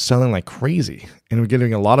it was just selling like crazy, and we were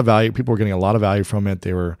getting a lot of value. People were getting a lot of value from it.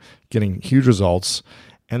 They were getting huge results.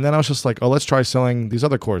 And then I was just like, oh, let's try selling these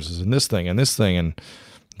other courses and this thing, and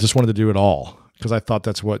just wanted to do it all because I thought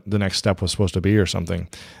that's what the next step was supposed to be or something.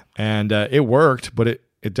 And it worked, but it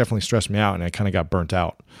definitely stressed me out, and I kind of got burnt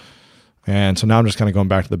out. And so now I'm just kind of going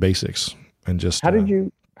back to the basics and just. How did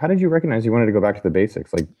you recognize you wanted to go back to the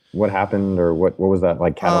basics? Like what happened, or what was that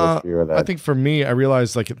like catalyst for you? Or that? I think for me, I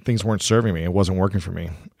realized like things weren't serving me. It wasn't working for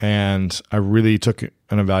me. And I really took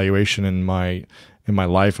an evaluation in my in my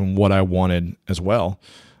life and what I wanted as well.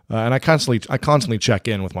 And I constantly check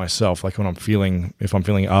in with myself, like if I'm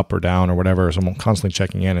feeling up or down or whatever. So I'm constantly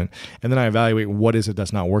checking in, and then I evaluate what is it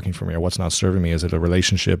that's not working for me or what's not serving me. Is it a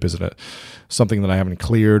relationship? Is it something that I haven't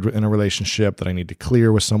cleared in a relationship that I need to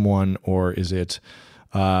clear with someone? Or is it,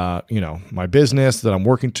 my business that I'm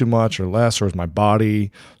working too much or less, or is my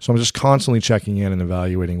body? So I'm just constantly checking in and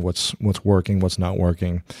evaluating what's working, what's not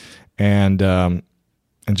working, and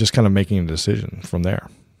just kind of making a decision from there.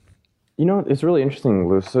 It's really interesting,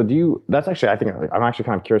 Lou. So that's actually, I think I'm actually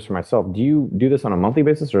kind of curious for myself. Do you do this on a monthly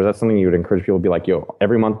basis, or is that something you would encourage people to be like, yo,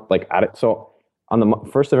 every month, like add it? So on the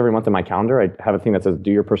first of every month in my calendar, I have a thing that says,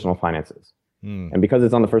 do your personal finances. And because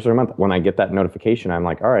it's on the first of every month, when I get that notification, I'm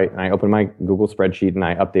like, all right. And I open my Google spreadsheet and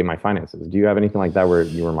I update my finances. Do you have anything like that where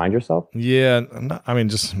you remind yourself? Yeah.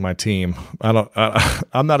 Just my team.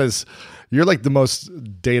 I'm not as, you're like the most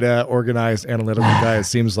data organized, analytical guy it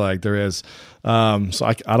seems like there is. So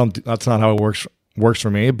I don't, that's not how it works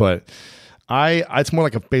for me, but it's more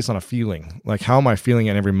like based on a feeling, like how am I feeling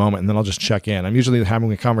at every moment? And then I'll just check in. I'm usually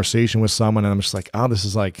having a conversation with someone and I'm just like, oh, this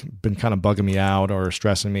is like been kind of bugging me out or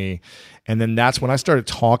stressing me. And then that's when I started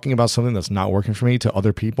talking about something that's not working for me to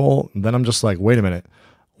other people. Then I'm just like, wait a minute,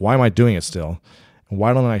 why am I doing it still?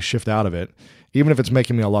 Why don't I shift out of it? Even if it's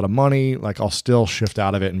making me a lot of money, like I'll still shift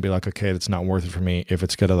out of it and be like, okay, that's not worth it for me if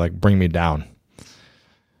it's going to like bring me down.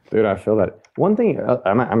 Dude, I feel that. One thing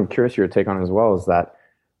I'm curious your take on as well is that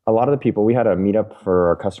a lot of the people, we had a meetup for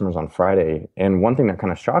our customers on Friday. And one thing that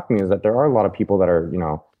kind of shocked me is that there are a lot of people that are,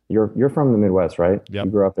 you're from the Midwest, right? Yep.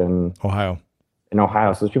 You grew up in Ohio.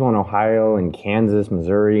 So there's people in Ohio and Kansas,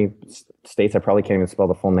 Missouri, states I probably can't even spell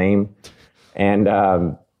the full name.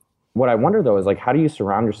 And what I wonder though is like, how do you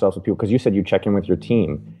surround yourselves with people? Because you said you check in with your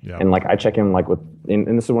team. Yep. And like I check in like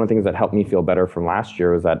and this is one of the things that helped me feel better from last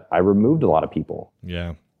year was that I removed a lot of people.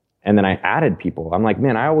 Yeah. And then I added people. I'm like,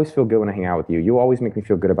 man, I always feel good when I hang out with you. You always make me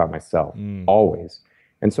feel good about myself, always.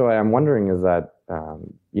 And so I'm wondering is that,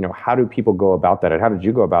 how do people go about that? And how did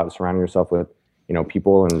you go about surrounding yourself with,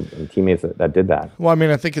 people and teammates that did that? Well,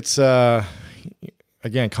 I think it's,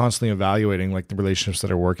 again, constantly evaluating like the relationships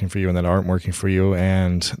that are working for you and that aren't working for you.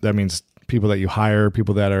 And that means people that you hire,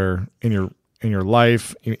 people that are in your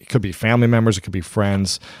life. It could be family members, it could be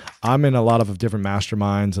friends. I'm in a lot of different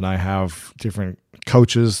masterminds and I have different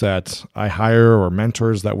coaches that I hire or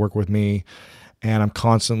mentors that work with me. And I'm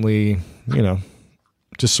constantly,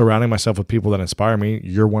 just surrounding myself with people that inspire me.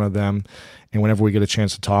 You're one of them. And whenever we get a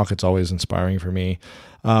chance to talk, it's always inspiring for me.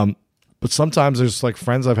 But sometimes there's like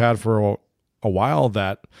friends I've had for a while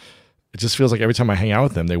that it just feels like every time I hang out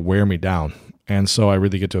with them, they wear me down. And so I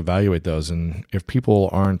really get to evaluate those. And if people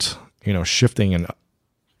aren't, shifting and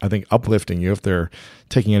I think uplifting you, if they're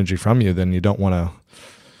taking energy from you, then you don't want to,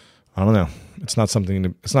 I don't know. It's not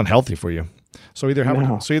it's not healthy for you. So either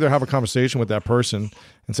have a conversation with that person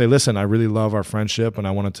and say, listen, I really love our friendship and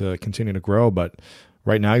I want it to continue to grow, but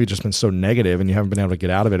right now you've just been so negative and you haven't been able to get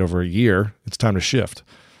out of it over a year. It's time to shift.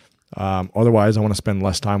 Otherwise, I want to spend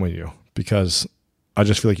less time with you because I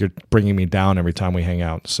just feel like you're bringing me down every time we hang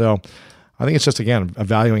out. So I think it's just, again,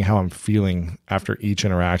 evaluating how I'm feeling after each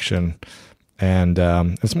interaction. And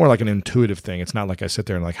it's more like an intuitive thing. It's not like I sit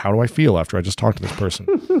there and like, how do I feel after I just talked to this person?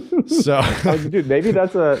 So, dude, maybe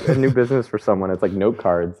that's a new business for someone. It's like note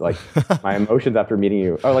cards, like my emotions after meeting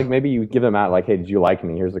you. Or like maybe you give them out like, hey, did you like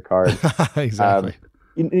me? Here's a card. Exactly.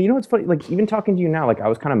 What's funny? Like even talking to you now, like I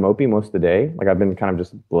was kind of mopey most of the day. Like I've been kind of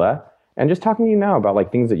just bleh. And just talking to you now about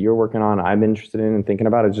like things that you're working on, I'm interested in and thinking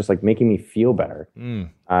about is just like making me feel better.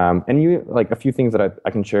 And you like a few things that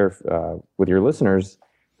I can share with your listeners.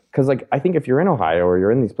 Because like I think if you're in Ohio or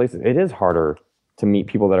you're in these places, it is harder to meet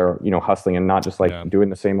people that are hustling and not just like doing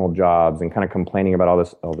the same old jobs and kind of complaining about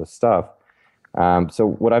all this stuff.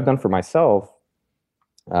 So what I've done for myself,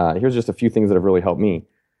 here's just a few things that have really helped me.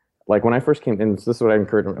 Like when I first came in, this is what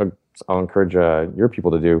I'll encourage your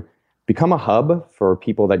people to do. Become a hub for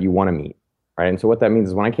people that you want to meet, right? And so what that means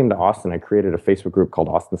is when I came to Austin, I created a Facebook group called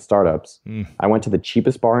Austin Startups. I went to the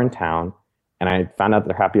cheapest bar in town and I found out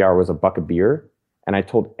their happy hour was $1 a beer. And I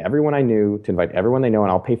told everyone I knew to invite everyone they know,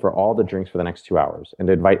 and I'll pay for all the drinks for the next 2 hours and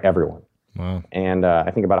to invite everyone. Wow. And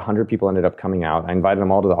I think about 100 people ended up coming out. I invited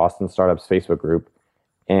them all to the Austin Startups Facebook group.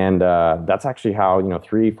 And that's actually how,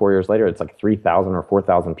 3-4 years later, it's like 3,000 or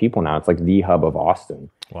 4,000 people now. It's like the hub of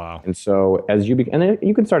Austin. Wow. And so as you and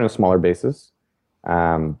you can start on a smaller basis,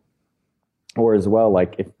 or as well,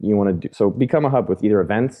 like if you want to do, so become a hub with either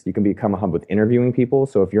events, you can become a hub with interviewing people.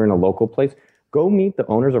 So if you're in a local place, go meet the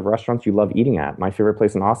owners of restaurants you love eating at. My favorite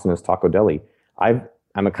place in Austin is Taco Deli. I'm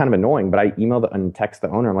a kind of annoying, but I email and text the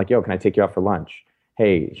owner. I'm like, yo, can I take you out for lunch?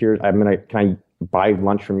 Hey, can I buy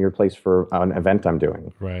lunch from your place for an event I'm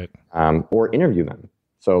doing. Right. Or interview them.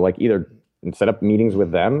 So like either set up meetings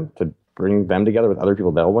with them to bring them together with other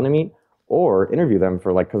people they'll want to meet, or interview them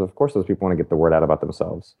for like, because of course those people want to get the word out about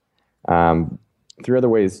themselves. Three other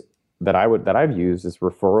ways that I've used is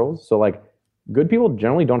referrals. So like good people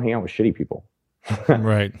generally don't hang out with shitty people.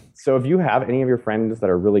 Right. So if you have any of your friends that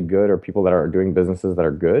are really good or people that are doing businesses that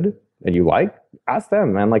are good that you like, ask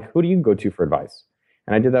them, man, like, who do you go to for advice?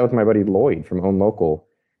 And I did that with my buddy Lloyd from Own Local.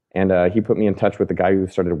 And he put me in touch with the guy who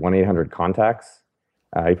started 1-800-CONTACTS.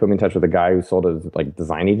 He put me in touch with a guy who sold a like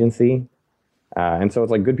design agency. And so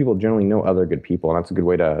it's like good people generally know other good people. And that's a good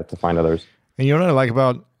way to find others. And you know what I like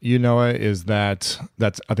about you, Noah, is that's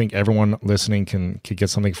I think everyone listening can get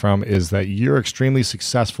something from, is that you're extremely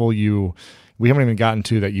successful. We haven't even gotten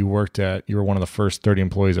to that you were one of the first 30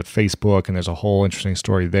 employees at Facebook, and there's a whole interesting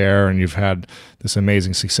story there. And you've had this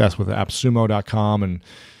amazing success with appsumo.com and,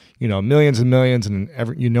 millions and millions, and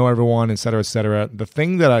everyone, et cetera, et cetera. The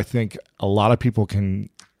thing that I think a lot of people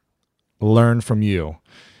can learn from you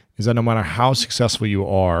is that no matter how successful you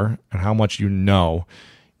are and how much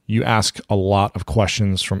you ask a lot of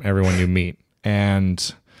questions from everyone you meet,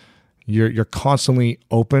 and you're constantly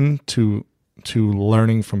open to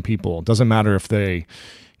learning from people. It doesn't matter if they,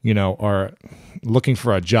 are looking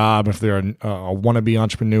for a job, if they're a wannabe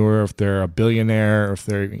entrepreneur, if they're a billionaire, if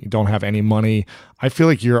they don't have any money. I feel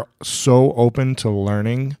like you're so open to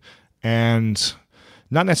learning, and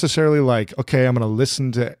not necessarily like, okay, I'm going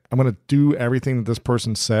to do everything that this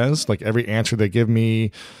person says. Like every answer they give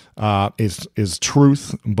me is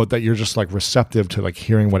truth, but that you're just like receptive to like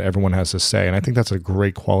hearing what everyone has to say. And I think that's a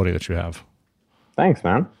great quality that you have. Thanks,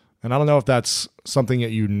 man. And I don't know if that's something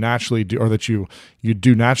that you naturally do, or that you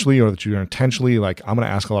do naturally, or that you're intentionally like, I'm going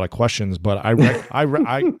to ask a lot of questions, but I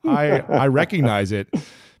recognize it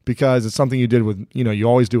because it's something you did with, you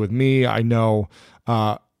always do with me. I know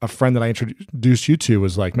a friend that I introduced you to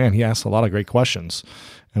was like, man, he asks a lot of great questions.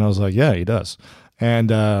 And I was like, yeah, he does.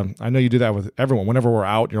 And I know you do that with everyone. Whenever we're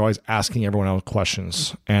out, you're always asking everyone else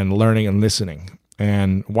questions and learning and listening.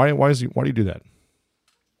 And why do you do that?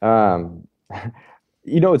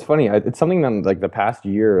 It's funny. It's something that like the past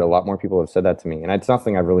year, a lot more people have said that to me, and it's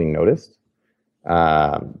something I've really noticed.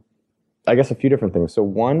 I guess a few different things. So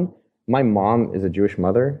one, my mom is a Jewish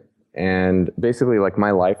mother, and basically like my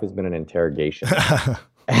life has been an interrogation.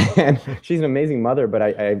 And she's an amazing mother, but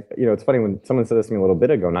I it's funny when someone said this to me a little bit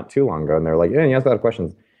ago, not too long ago, and they're like, yeah, you ask a lot of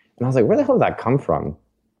questions. And I was like, where the hell did that come from?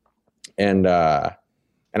 And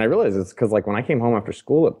I realized it's because like when I came home after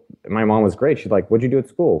school, my mom was great. She's like, what'd you do at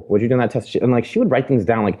school? What'd you do in that test? And like, she would write things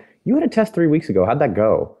down. Like, you had a test 3 weeks ago. How'd that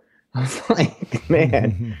go? I was like,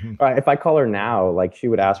 man, all right, if I call her now, like she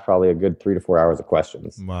would ask probably a good 3 to 4 hours of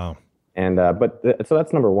questions. Wow. And, so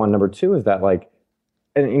that's number one. Number two is that like,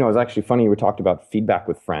 and it was actually funny. We talked about feedback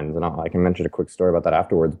with friends, and I can mention a quick story about that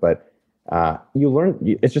afterwards, but you learn,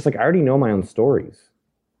 it's just like, I already know my own stories.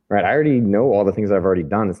 Right, I already know all the things I've already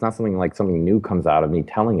done. It's not something like something new comes out of me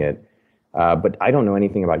telling it, but I don't know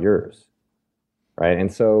anything about yours, right?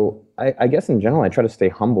 And so I guess in general, I try to stay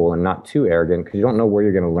humble and not too arrogant, because you don't know where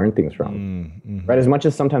you're going to learn things from, mm-hmm. right? As much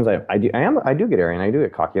as sometimes I do get arrogant, I do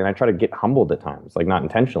get cocky, and I try to get humbled at times, like not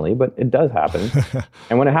intentionally, but it does happen.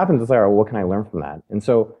 And when it happens, it's like, all right, what can I learn from that? And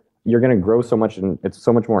so you're going to grow so much, and it's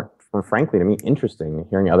so much more, frankly, to me, interesting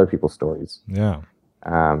hearing other people's stories. Yeah.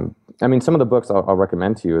 Some of the books I'll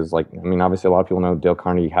recommend to you is like, obviously a lot of people know Dale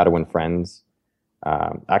Carnegie, How to Win Friends.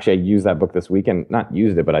 Actually, I used that book this weekend. Not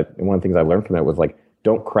used it, but one of the things I learned from it was like,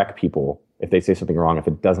 don't correct people if they say something wrong, if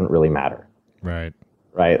it doesn't really matter. Right.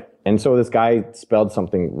 Right. And so this guy spelled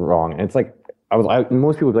something wrong, and it's like,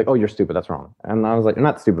 most people would be like, oh, you're stupid, that's wrong. And I was like,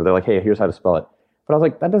 not stupid. They're like, hey, here's how to spell it. But I was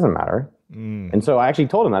like, that doesn't matter. And so I actually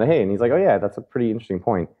told him that, hey, and he's like, oh yeah, that's a pretty interesting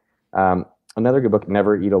point. Another good book,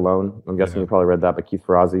 Never Eat Alone. I'm guessing you probably read that by Keith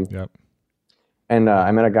Ferrazzi. Yep. And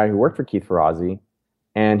I met a guy who worked for Keith Ferrazzi,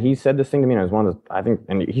 and he said this thing to me, and I was one of the,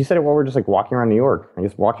 and he said it while we were just like walking around New York. I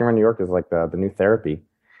guess walking around New York is like the new therapy.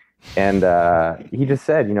 And he just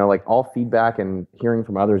said, like all feedback and hearing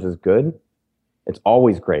from others is good. It's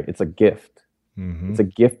always great. It's a gift. Mm-hmm. It's a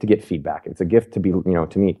gift to get feedback. It's a gift to be,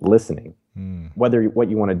 to me, listening. Whether what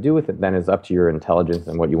you want to do with it then is up to your intelligence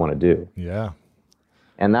and what you want to do. Yeah.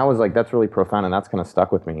 And that was like, that's really profound, and that's kind of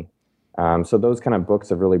stuck with me. So those kind of books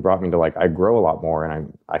have really brought me to like, I grow a lot more,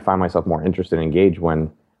 and I find myself more interested and engaged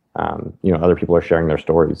when, other people are sharing their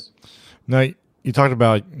stories. Now, you talked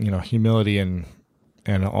about, humility and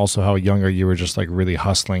also how younger you were just like really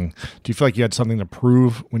hustling. Do you feel like you had something to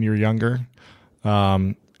prove when you were younger,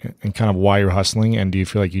 and kind of why you're hustling? And do you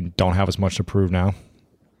feel like you don't have as much to prove now?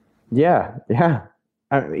 Yeah.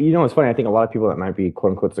 It's funny. I think a lot of people that might be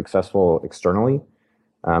quote unquote successful externally,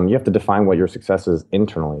 you have to define what your success is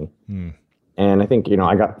internally. And I think,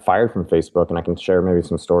 I got fired from Facebook, and I can share maybe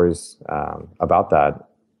some stories about that.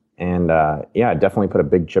 And it definitely put a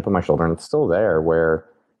big chip on my shoulder, and it's still there where,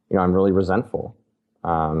 I'm really resentful.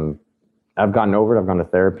 I've gotten over it. I've gone to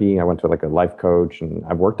therapy. I went to like a life coach, and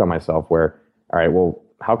I've worked on myself where, all right, well,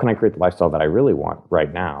 how can I create the lifestyle that I really want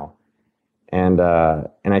right now? And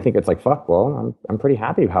I think it's like, fuck, well, I'm pretty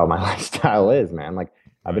happy with how my lifestyle is, man. Like,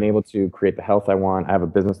 I've been able to create the health I want. I have a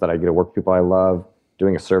business that I get to work with people I love,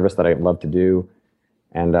 doing a service that I love to do.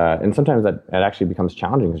 And sometimes that actually becomes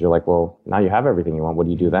challenging because you're like, well, now you have everything you want. What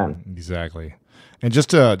do you do then? Exactly. And just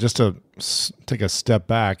to take a step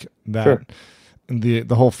back, that Sure.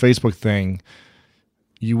 the whole Facebook thing,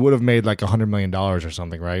 you would have made like $100 million or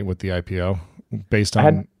something, right, with the IPO, based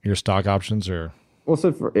on your stock options, or? Well,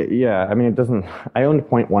 it doesn't. I owned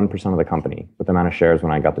 0.1% of the company with the amount of shares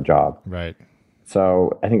when I got the job. Right.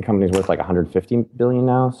 So I think the company's worth like 150 billion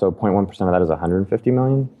now. So 0.1% of that is 150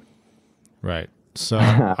 million. Right. So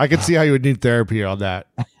I could see how you would need therapy on that.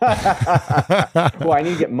 Well, I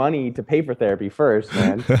need to get money to pay for therapy first,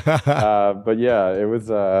 man. But yeah,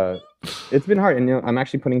 it's been hard. And I'm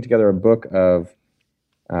actually putting together a book of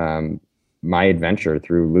my adventure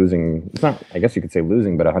through losing. It's not, I guess you could say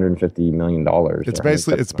losing, but $150 million.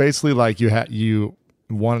 It's basically like you had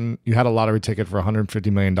a lottery ticket for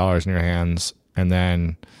 $150 million in your hands, and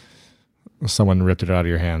then someone ripped it out of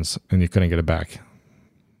your hands and you couldn't get it back.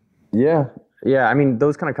 Yeah. Yeah. I mean,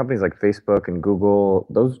 those kind of companies like Facebook and Google,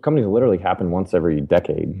 those companies literally happen once every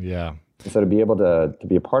decade. Yeah. So to be able to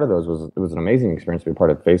be a part of those was an amazing experience to be a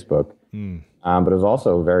part of Facebook. But it was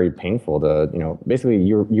also very painful to, basically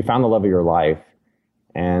you found the love of your life,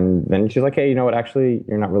 and then she's like, hey, you know what? Actually,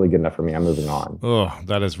 you're not really good enough for me. I'm moving on. Oh,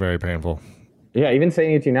 that is very painful. Yeah. Even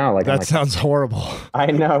saying it to you now, like, that sounds horrible.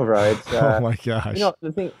 I know, right? Oh my gosh.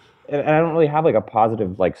 The thing, and I don't really have like a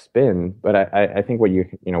positive like spin, but I think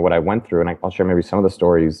what I went through, and I'll share maybe some of the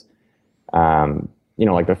stories.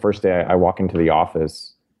 Like the first day I walk into the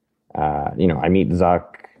office, I meet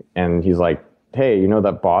Zuck, and he's like, hey,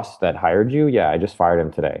 that boss that hired you? Yeah, I just fired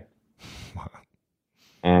him today.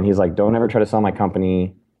 And he's like, don't ever try to sell my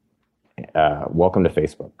company. Welcome to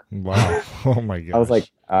Facebook. Wow. Oh my gosh. I was like,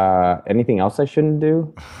 anything else I shouldn't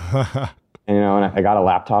do? And I got a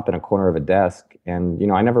laptop in a corner of a desk, and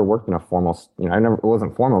I never worked in a formal, it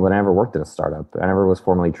wasn't formal, but I never worked in a startup. I never was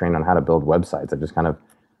formally trained on how to build websites. I just kind of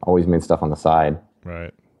always made stuff on the side.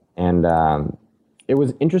 Right. And it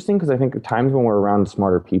was interesting because I think at times when we're around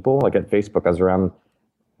smarter people, like at Facebook, I was around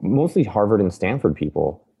mostly Harvard and Stanford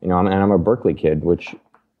people, and I'm a Berkeley kid, which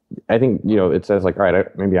I think, it says like, all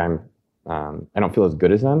right, maybe I don't feel as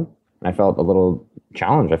good as them. And I felt a little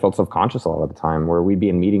challenged. I felt self-conscious a lot of the time, where we'd be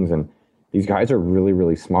in meetings and these guys are really,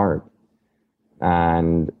 really smart.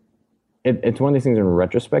 And it's one of these things in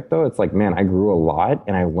retrospect, though. It's like, man, I grew a lot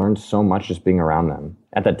and I learned so much just being around them.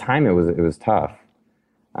 At that time, it was tough.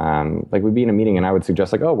 Like we'd be in a meeting and I would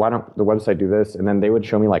suggest like, oh, why don't the website do this? And then they would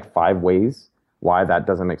show me like 5 ways why that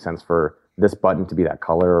doesn't make sense for this button to be that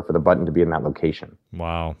color or for the button to be in that location.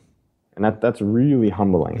 Wow. And that's really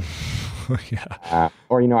humbling. Yeah. I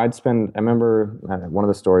remember one of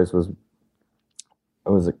the stories was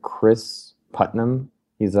Chris Putnam.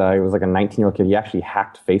 He was like a 19-year-old kid. He actually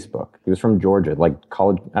hacked Facebook. He was from Georgia, like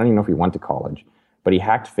college. I don't even know if he went to college, but he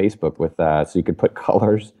hacked Facebook with so you could put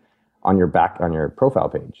colors on your profile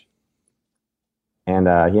page. And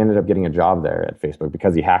he ended up getting a job there at Facebook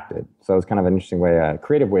because he hacked it. So it was kind of an interesting a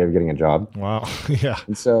creative way of getting a job. Wow. Yeah.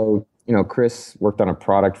 And so, Chris worked on a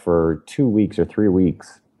product for 2 weeks or 3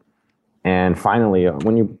 weeks. And finally,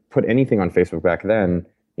 when you put anything on Facebook back then,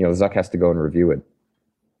 Zuck has to go and review it.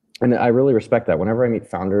 And I really respect that. Whenever I meet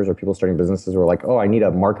founders or people starting businesses who are like, oh, I need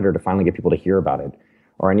a marketer to finally get people to hear about it,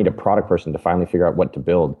 or I need a product person to finally figure out what to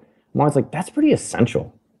build, I'm always like, that's pretty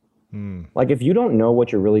essential. Like, if you don't know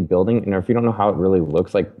what you're really building, and if you don't know how it really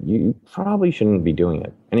looks, like, you probably shouldn't be doing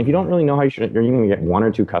it. And if you don't really know how you're going to get 1 or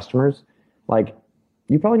 2 customers, like,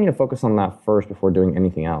 you probably need to focus on that first before doing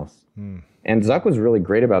anything else. And Zuck was really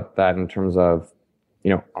great about that in terms of,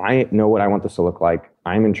 I know what I want this to look like.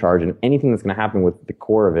 I'm in charge, and anything that's going to happen with the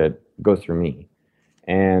core of it goes through me.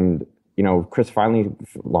 And, Chris finally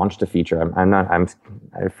launched a feature.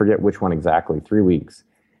 I forget which one exactly, 3 weeks.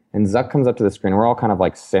 And Zuck comes up to the screen. We're all kind of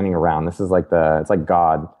like standing around. This is like it's like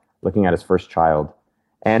God looking at his first child.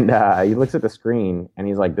 And he looks at the screen and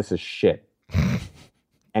he's like, this is shit.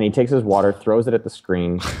 And he takes his water, throws it at the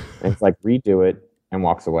screen, and it's like, redo it, and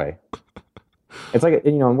walks away. It's like,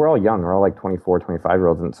 and we're all young. We're all like 24,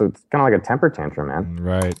 25-year-olds. And so it's kind of like a temper tantrum, man.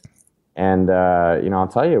 Right. And, I'll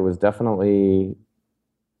tell you, it was definitely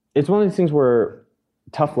it's one of these things where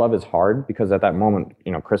tough love is hard because at that moment,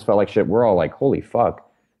 Chris felt like shit. We're all like, holy fuck,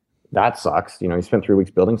 that sucks. You spent 3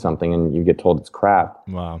 weeks building something and you get told it's crap.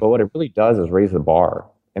 Wow. But what it really does is raise the bar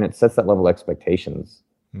and it sets that level of expectations,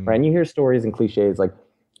 right? And you hear stories and cliches like,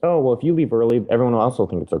 oh, well, if you leave early, everyone else will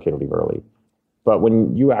think it's okay to leave early. But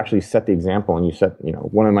when you actually set the example and you set,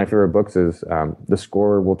 one of my favorite books is The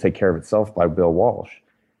Score Will Take Care of Itself by Bill Walsh.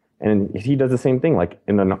 And he does the same thing. Like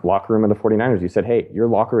in the locker room of the 49ers, you said, hey, your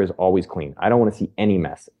locker is always clean. I don't want to see any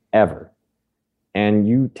mess ever. And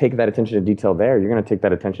you take that attention to detail there, you're going to take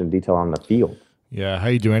that attention to detail on the field. Yeah, how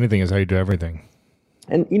you do anything is how you do everything.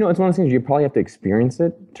 And, it's one of those things you probably have to experience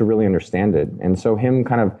it to really understand it. And so him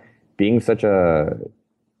kind of being such a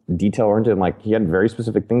detail-oriented, like he had very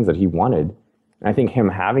specific things that he wanted. And I think him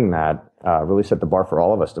having that really set the bar for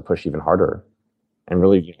all of us to push even harder and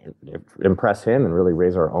really impress him and really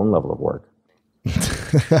raise our own level of work.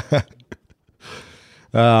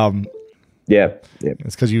 Yeah.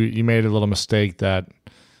 It's because you made a little mistake that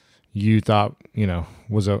you thought, you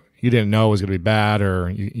didn't know was going to be bad, or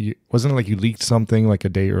you wasn't it like you leaked something like a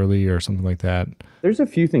day early or something like that? There's a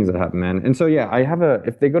few things that happen, man. And so, yeah, I have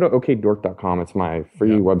if they go to okdork.com, it's my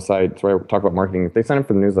free website. It's where I talk about marketing. If they sign up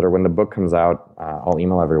for the newsletter, when the book comes out, I'll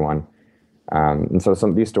email everyone. And so some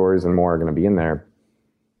of these stories and more are going to be in there.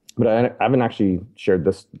 But I haven't actually shared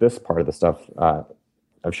this part of the stuff. I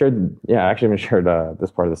actually haven't shared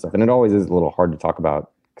this part of the stuff. And it always is a little hard to talk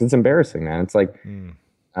about because it's embarrassing, man. It's like,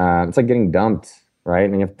 it's like getting dumped, right?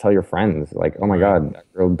 And you have to tell your friends, like, oh my God,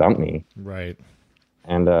 that girl dumped me. Right.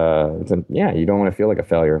 And you don't want to feel like a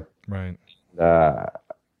failure. Right.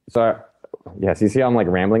 So you see how I'm like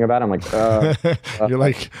rambling about it? I'm like, you're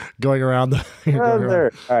like going around All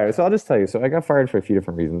right. So I'll just tell you. So I got fired for a few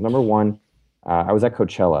different reasons. Number one, I was at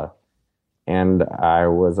Coachella and I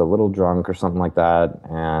was a little drunk or something like that.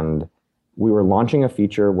 And we were launching a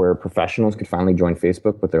feature where professionals could finally join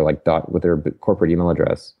Facebook with their with their corporate email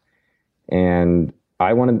address. And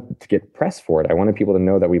I wanted to get press for it. I wanted people to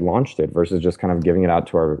know that we launched it versus just kind of giving it out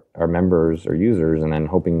to our members or users and then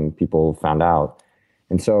hoping people found out.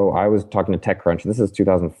 And so I was talking to TechCrunch. This is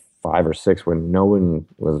 2005 or 6 when no one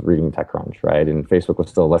was reading TechCrunch, right? And Facebook was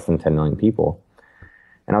still less than 10 million people.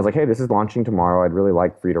 And I was like, hey, this is launching tomorrow. I'd really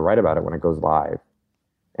like for you to write about it when it goes live.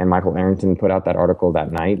 And Michael Arrington put out that article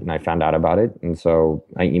that night, and I found out about it. And so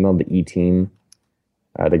I emailed the E-team,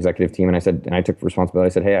 the executive team, and I took responsibility. I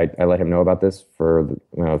said, hey, I let him know about this for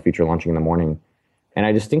the feature launching in the morning. And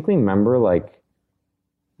I distinctly remember like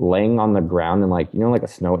laying on the ground and like a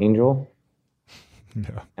snow angel.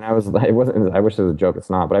 Yeah. And I wish it was a joke. It's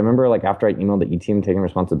not. But I remember like after I emailed the E-team taking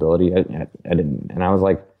responsibility, I didn't, and I was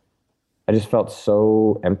like, I just felt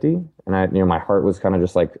so empty. And my heart was kind of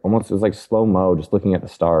just like, almost, it was like slow-mo, just looking at the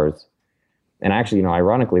stars. And I actually,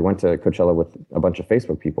 ironically went to Coachella with a bunch of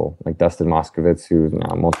Facebook people, like Dustin Moskovitz, who's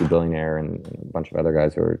now a multi-billionaire, and a bunch of other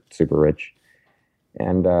guys who are super rich.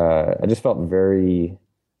 And I just felt very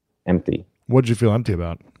empty. What did you feel empty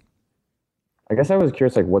about? I guess I was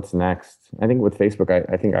curious, like, what's next? I think with Facebook,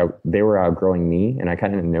 I think they were outgrowing me, and I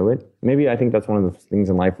kind of knew it. Maybe I think that's one of the things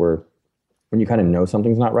in life where when you kind of know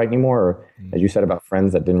something's not right anymore, or as you said about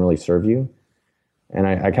friends that didn't really serve you. And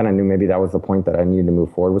I kind of knew maybe that was the point that I needed to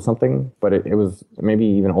move forward with something. But it was maybe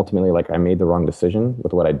even ultimately like I made the wrong decision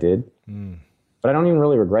with what I did. But I don't even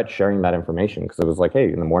really regret sharing that information because it was like,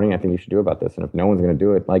 hey, in the morning, I think you should do about this. And if no one's going to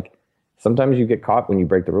do it, like sometimes you get caught when you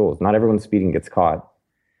break the rules. Not everyone speeding gets caught.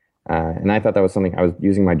 And I thought that was something I was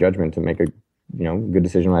using my judgment to make a good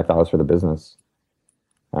decision what I thought was for the business.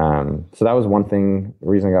 So that was one thing, the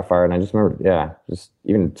reason I got fired. And I just remember, just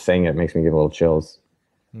even saying it makes me give a little chills.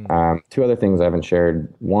 Two other things I haven't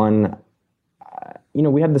shared. One,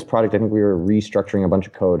 we had this product, I think we were restructuring a bunch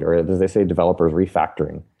of code, or as they say, developers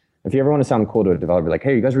refactoring. If you ever want to sound cool to a developer, like,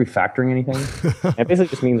 hey, are you guys refactoring anything? It basically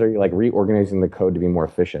just means, are you like reorganizing the code to be more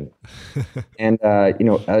efficient? And,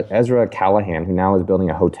 Ezra Callahan, who now is building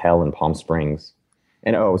a hotel in Palm Springs.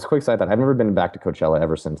 And it's a quick side that I've never been back to Coachella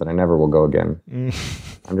ever since, and I never will go again.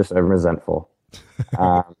 I'm resentful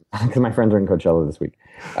because my friends are in Coachella this week.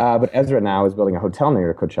 But Ezra now is building a hotel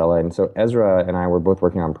near Coachella, and so Ezra and I were both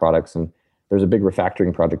working on products, and there's a big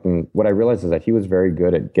refactoring project. And what I realized is that he was very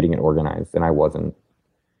good at getting it organized, and I wasn't.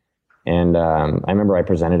 And I remember I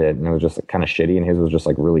presented it, and it was just kind of shitty, and his was just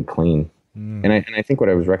like really clean. And I think what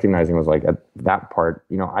I was recognizing was like at that part,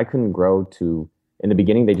 I couldn't grow to. In the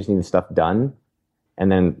beginning, they just needed stuff done.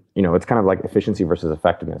 And then, it's kind of like efficiency versus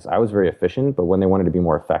effectiveness. I was very efficient, but when they wanted to be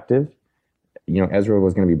more effective, Ezra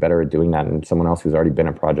was going to be better at doing that than someone else who's already been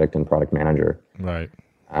a project and product manager. Right.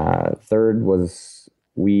 Third was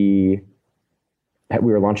we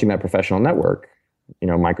were launching that professional network,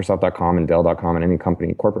 Microsoft.com and Dell.com and any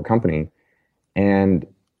company, corporate company. And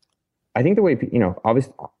I think the way,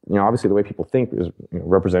 obviously the way people think is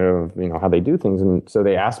representative of, how they do things. And so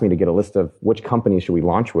they asked me to get a list of which companies should we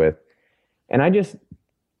launch with. And I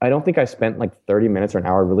don't think I spent like 30 minutes or an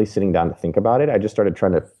hour really sitting down to think about it. I just started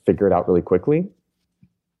trying to figure it out really quickly.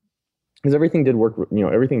 Because everything did work,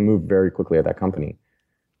 everything moved very quickly at that company.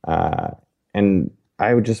 And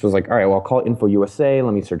I just was like, all right, well, I'll call Info USA.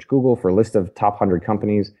 Let me search Google for a list of top 100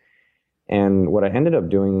 companies. And what I ended up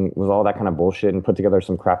doing was all that kind of bullshit and put together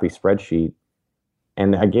some crappy spreadsheet.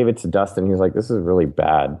 And I gave it to Dustin. He was like, this is really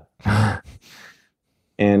bad.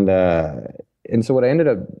 And so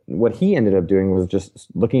what he ended up doing was just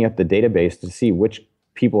looking at the database to see which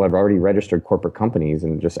people have already registered corporate companies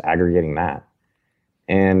and just aggregating that.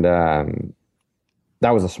 And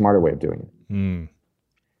that was a smarter way of doing it. Mm.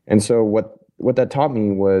 And so what that taught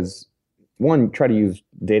me was, one, try to use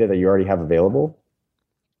data that you already have available.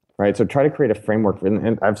 Right, so try to create a framework,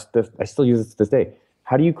 and I still use it to this day.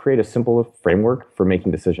 How do you create a simple framework for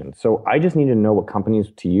making decisions? So I just need to know what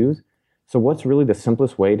companies to use. So what's really the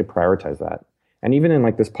simplest way to prioritize that? And even in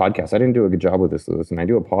like this podcast, I didn't do a good job with this, Lewis, and I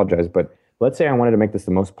do apologize. But let's say I wanted to make this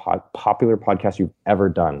the most popular podcast you've ever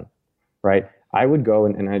done, right? I would go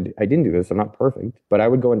and I didn't do this. I'm not perfect, but I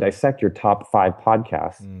would go and dissect your top 5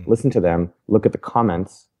 podcasts, listen to them, look at the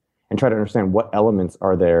comments, and try to understand what elements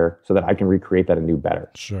are there so that I can recreate that and do better.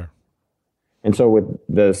 Sure. And so with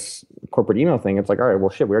this corporate email thing, it's like, all right, well,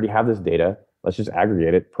 shit, we already have this data. Let's just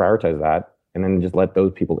aggregate it, prioritize that, and then just let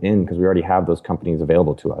those people in because we already have those companies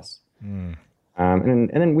available to us. And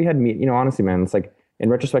then we had, honestly, man, it's like, in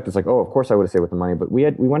retrospect, it's like, oh, of course I would have saved with the money. But we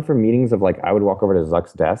went from meetings of like, I would walk over to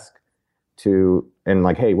Zuck's desk and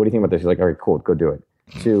like, hey, what do you think about this? He's like, all right, cool, go do it.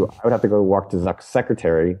 To I would have to go walk to Zuck's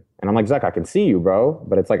secretary. And I'm like, Zuck, I can see you, bro.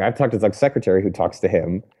 But it's like, I've talked to Zuck's secretary who talks to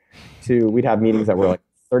him. We'd have meetings that were like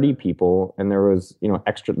 30 people. And there was,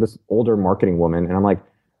 this older marketing woman. And I'm like,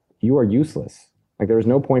 you are useless. Like, there was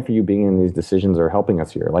no point for you being in these decisions or helping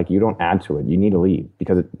us here. Like, you don't add to it. You need to leave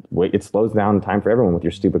because it slows down time for everyone with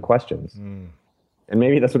your stupid questions. And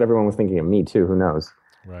maybe that's what everyone was thinking of me too. Who knows?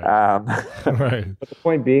 Right. Right. But the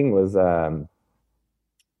point being was,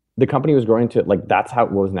 the company was growing to like, that's how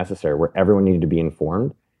it was necessary, where everyone needed to be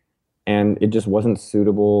informed. And it just wasn't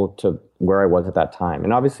suitable to where I was at that time.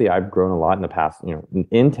 And obviously I've grown a lot in the past,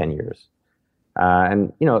 in 10 years.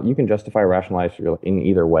 And, you can justify or rationalize in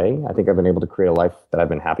either way. I think I've been able to create a life that I've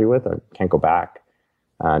been happy with. I can't go back,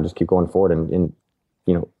 just keep going forward. And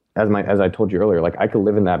as I told you earlier, like I could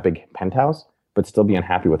live in that big penthouse, but still be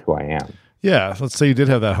unhappy with who I am. Yeah. Let's say you did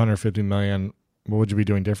have that 150 million. What would you be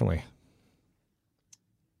doing differently?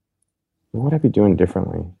 What would I be doing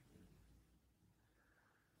differently?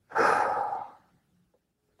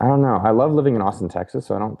 I don't know. I love living in Austin, Texas,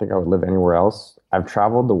 so I don't think I would live anywhere else. I've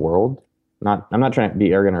traveled the world. I'm not trying to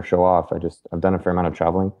be arrogant or show off. I've done a fair amount of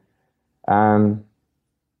traveling. I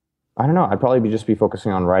don't know. I'd probably just be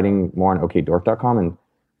focusing on writing more on okdork.com. And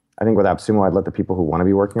I think with AppSumo, I'd let the people who want to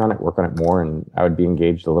be working on it work on it more, and I would be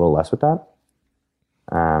engaged a little less with that.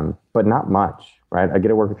 But not much, right? I get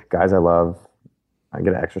to work with guys I love. I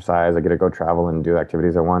get to exercise. I get to go travel and do the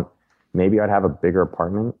activities I want. Maybe I'd have a bigger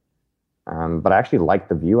apartment. But I actually like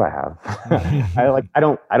the view I have.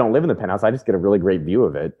 I don't live in the penthouse. I just get a really great view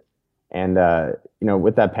of it. And,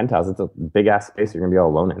 with that penthouse, it's a big ass space you're going to be all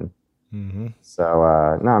alone in. Mm-hmm.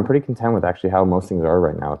 So, no, I'm pretty content with actually how most things are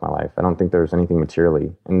right now with my life. I don't think there's anything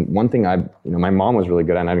materially. And one thing my mom was really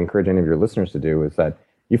good at, and I'd encourage any of your listeners to do, is that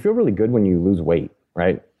you feel really good when you lose weight,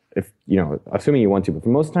 right? If, assuming you want to, but for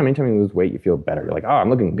most of the time, anytime you lose weight, you feel better. You're like, oh, I'm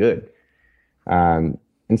looking good. And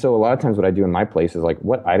so a lot of times what I do in my place is like,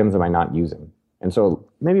 what items am I not using? And so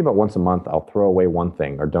maybe about once a month, I'll throw away one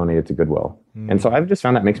thing or donate it to Goodwill. And so I've just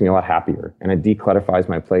found that makes me a lot happier, and it declutterifies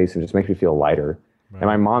my place and just makes me feel lighter. Right. And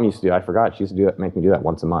my mom used to do, I forgot, she used to do that, make me do that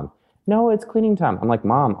once a month. No, it's cleaning time. I'm like,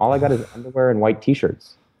 Mom, all I got is underwear and white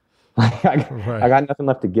t-shirts. I got nothing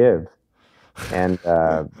left to give. And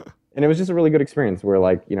it was just a really good experience where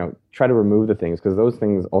try to remove the things, because those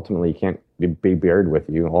things ultimately can't be buried with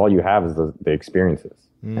you. All you have is the experiences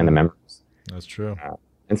and the memories. That's true.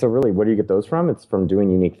 And so really, where do you get those from? It's from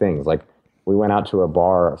doing unique things. Like we went out to a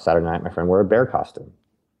bar Saturday night, my friend wore a bear costume.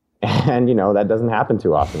 And, that doesn't happen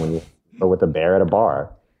too often when you go with a bear at a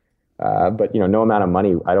bar. But, no amount of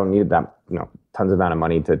money, I don't need that, tons of amount of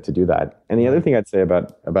money to do that. And the other thing I'd say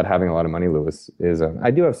about having a lot of money, Lewis, is I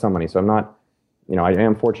do have some money. So I'm not, I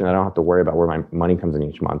am fortunate. I don't have to worry about where my money comes in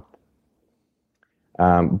each month.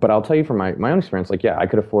 But I'll tell you from my own experience, I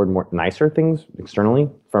could afford more nicer things externally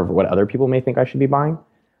for what other people may think I should be buying.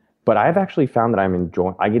 But I've actually found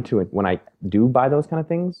that when I do buy those kind of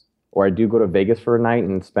things, or I do go to Vegas for a night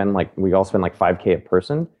and we all spend like 5K a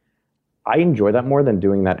person, I enjoy that more than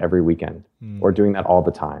doing that every weekend or doing that all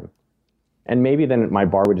the time. And maybe then my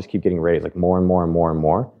bar would just keep getting raised, like more and more and more and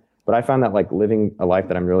more. But I found that like living a life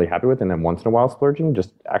that I'm really happy with and then once in a while splurging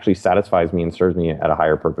just actually satisfies me and serves me at a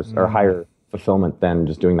higher purpose or higher fulfillment than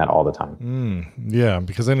just doing that all the time. Yeah,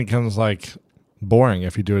 because then it becomes like boring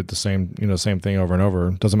if you do it the same thing over and over.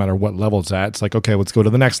 It doesn't matter what level it's at. It's like, okay, let's go to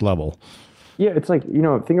the next level. Yeah, it's like,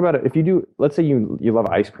 think about it. If you do, let's say you love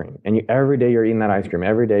ice cream and every day you're eating that ice cream,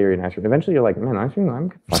 every day you're eating ice cream. Eventually you're like, man, ice cream,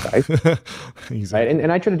 I'm fuck ice cream. Exactly. Right?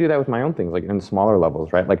 And I try to do that with my own things, like in smaller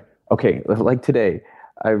levels, right? Like, okay, like today,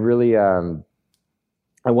 I really, I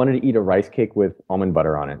wanted to eat a rice cake with almond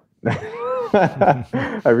butter on it.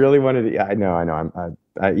 I really wanted to, I know,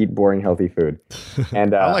 I eat boring, healthy food.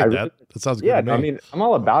 And I like that. That sounds good. Yeah, to me. I mean, I'm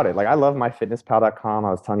all about it. Like I love myfitnesspal.com.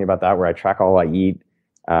 I was telling you about that, where I track all I eat.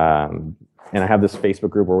 And I have this Facebook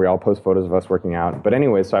group where we all post photos of us working out. But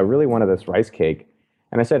anyway, so I really wanted this rice cake.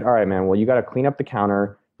 And I said, all right, man, well, you got to clean up the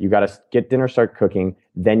counter. You got to get dinner, start cooking.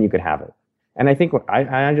 Then you could have it. And I think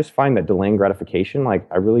I just find that delaying gratification, like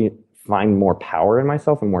I really find more power in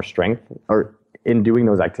myself and more strength or in doing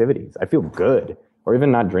those activities. I feel good. Or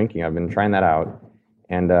even not drinking. I've been trying that out.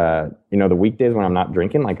 And, the weekdays when I'm not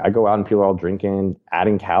drinking, like I go out and people are all drinking,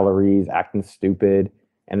 adding calories, acting stupid.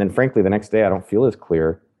 And then frankly, the next day I don't feel as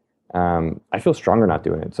clear. I feel stronger not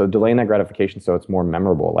doing it. So delaying that gratification so it's more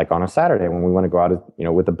memorable. Like on a Saturday when we want to go out,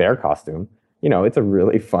 with a bear costume, it's a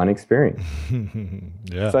really fun experience.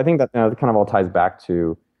 Yeah. So I think that it kind of all ties back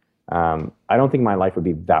to, I don't think my life would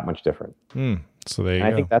be that much different. So there you go.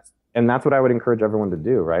 I think that's what I would encourage everyone to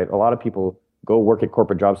do, right? A lot of people go work at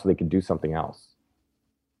corporate jobs so they could do something else.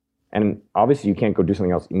 And obviously you can't go do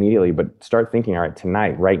something else immediately, but start thinking, all right,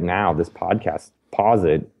 tonight, right now, this podcast, pause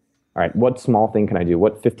it. All right, what small thing can I do?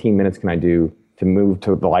 What 15 minutes can I do to move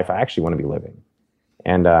to the life I actually want to be living?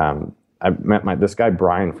 And I met this guy,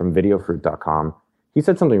 Brian, from videofruit.com. He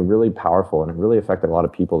said something really powerful, and it really affected a lot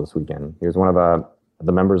of people this weekend. He was one of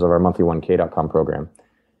the members of our monthly 1K.com program.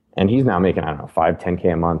 And he's now making, 5,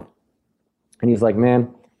 10K a month. And he's like, man,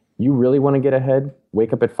 you really want to get ahead?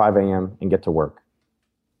 Wake up at 5 a.m. and get to work.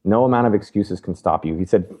 No amount of excuses can stop you. He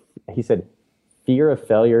said, fear of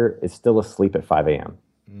failure is still asleep at 5 a.m.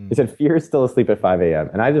 He said, fear is still asleep at 5 a.m.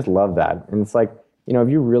 And I just love that. And it's like, if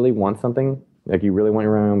you really want something, like you really want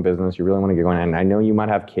your own business, you really want to get going, and I know you might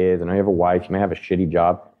have kids, I know you have a wife, you may have a shitty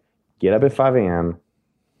job, get up at 5 a.m.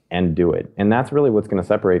 and do it. And that's really what's going to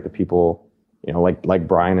separate the people, like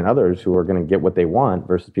Brian and others who are going to get what they want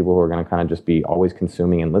versus people who are going to kind of just be always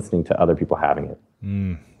consuming and listening to other people having it.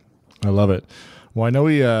 I love it. Well, I know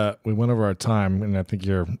we went over our time, and I think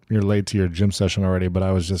you're late to your gym session already, but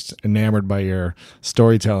I was just enamored by your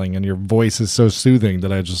storytelling, and your voice is so soothing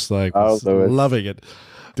that I just was loving it.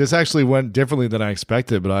 This actually went differently than I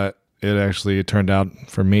expected, but it turned out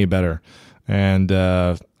for me better. And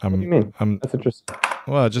what do you mean? That's interesting.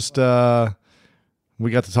 Well, just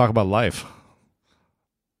we got to talk about life.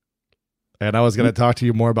 And I was going to talk to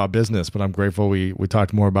you more about business, but I'm grateful we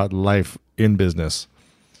talked more about life in business.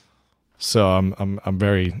 So I'm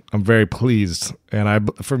very pleased,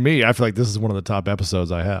 and for me I feel like this is one of the top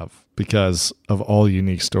episodes I have because of all the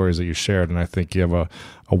unique stories that you shared, and I think you have a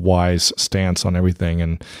wise stance on everything,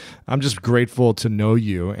 and I'm just grateful to know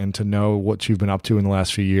you and to know what you've been up to in the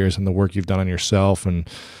last few years and the work you've done on yourself, and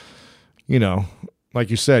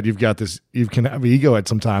like you said, you can have ego at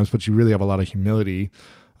sometimes, but you really have a lot of humility,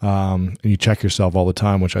 and you check yourself all the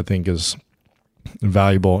time, which I think is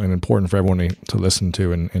valuable and important for everyone to listen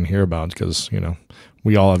to and hear about, because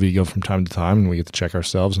we all have ego from time to time, and we get to check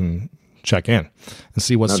ourselves and check in and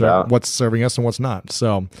see what's serving us and what's not.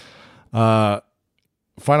 So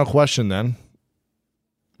final question then,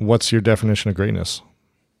 what's your definition of greatness?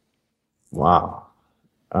 Wow.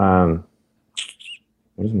 What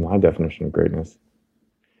is my definition of greatness?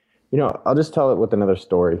 I'll just tell it with another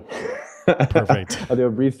story. Perfect. I'll do a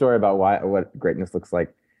brief story about what greatness looks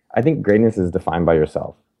like. I think greatness is defined by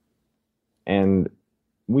yourself. And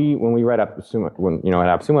when we write at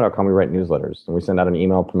AppSumo.com, we write newsletters, and we send out an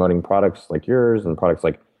email promoting products like yours and products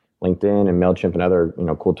like LinkedIn and MailChimp and other,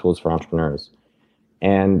 cool tools for entrepreneurs.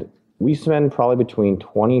 And we spend probably between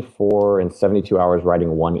 24 and 72 hours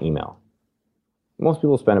writing one email. Most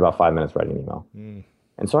people spend about 5 minutes writing an email.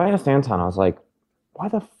 And so I asked Anton, I was like, why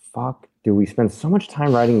the fuck do we spend so much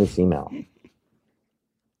time writing this email?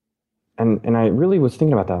 And I really was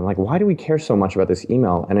thinking about that. I'm like, why do we care so much about this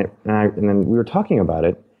email? And then we were talking about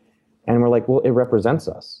it, and we're like, well, it represents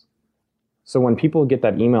us. So when people get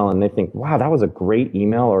that email and they think, wow, that was a great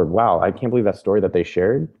email, or wow, I can't believe that story that they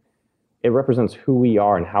shared, it represents who we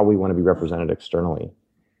are and how we want to be represented externally.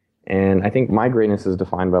 And I think my greatness is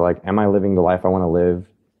defined by like, am I living the life I want to live?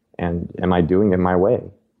 And am I doing it my way?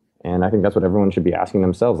 And I think that's what everyone should be asking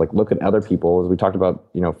themselves. Like, look at other people, as we talked about,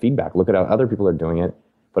 feedback. Look at how other people are doing it,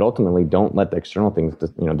 but ultimately, don't let the external things,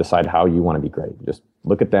 decide how you want to be great. Just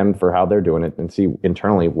look at them for how they're doing it, and see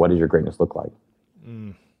internally, what does your greatness look like.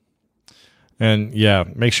 And yeah,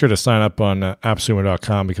 make sure to sign up on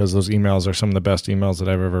appsumo.com, because those emails are some of the best emails that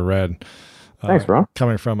I've ever read. Thanks, bro.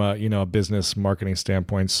 Coming from a business marketing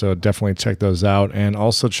standpoint. So definitely check those out. And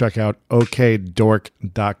also check out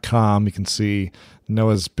okdork.com. You can see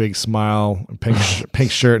Noah's big smile,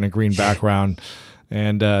 pink shirt, and a green background.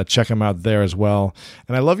 And check him out there as well.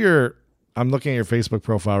 And I love I'm looking at your Facebook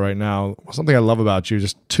profile right now. Something I love about you,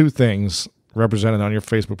 just two things represented on your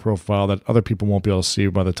Facebook profile that other people won't be able to see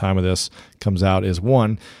by the time of this comes out is,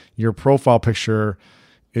 one, your profile picture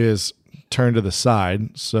is turned to the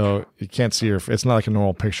side, so you can't see it's not like a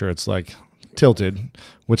normal picture. It's like tilted,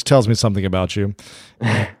 which tells me something about you.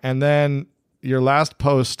 And then your last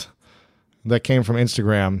post that came from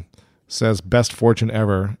Instagram says best fortune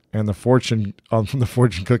ever. And the fortune from the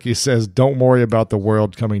fortune cookie says, don't worry about the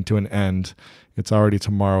world coming to an end. It's already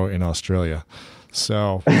tomorrow in Australia.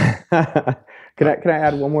 So can I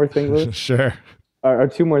add one more thing, Louis? Sure. Or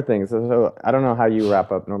two more things. So I don't know how you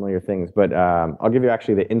wrap up normally your things, but I'll give you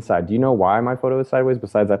actually the inside. Do you know why my photo is sideways,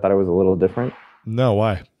 besides I thought it was a little different? No,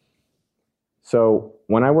 why? So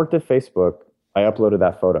when I worked at Facebook, I uploaded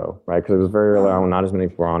that photo, right? Because it was very early on, not as many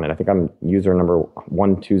people were on it. I think I'm user number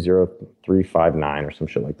 120359 or some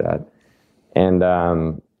shit like that.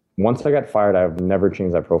 And once I got fired, I've never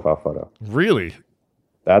changed that profile photo. Really?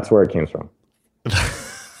 That's where it came from.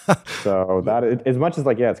 So that, as much as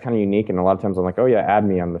like, yeah, it's kind of unique, and a lot of times I'm like, oh yeah, add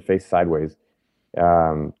me on the face sideways.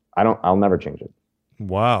 I'll never change it.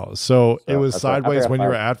 Wow. So it was sideways when you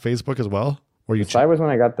were at Facebook as well? Or you sideways when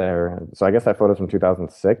I got there. So I guess that photo's from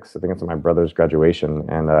 2006. I think it's at my brother's graduation,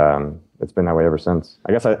 and it's been that way ever since.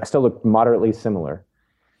 I guess I still look moderately similar.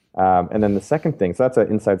 And then the second thing, so that's an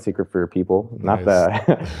inside secret for your people. Not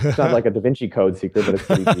it's not like a Da Vinci Code secret, but it's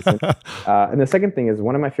pretty decent. And the second thing is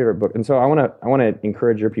one of my favorite books. And so I want to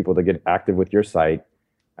encourage your people to get active with your site.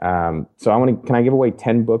 Can I give away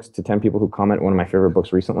 10 books to 10 people who comment one of my favorite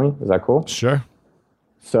books recently? Is that cool? Sure.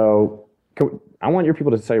 So I want your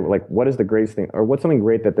people to say, like, what is the greatest thing, or what's something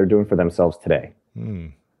great that they're doing for themselves today?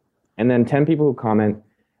 And then 10 people who comment.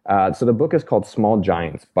 So the book is called Small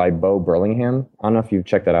Giants by Bo Burlingham. I don't know if you've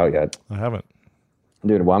checked that out yet. I haven't.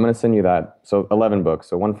 Dude, well, I'm going to send you that. So 11 books.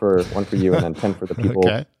 So one for you, and then 10 for the people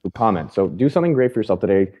who comment. So do something great for yourself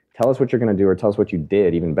today. Tell us what you're going to do, or tell us what you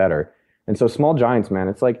did, even better. And so Small Giants, man,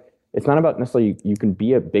 it's like, it's not about necessarily, you can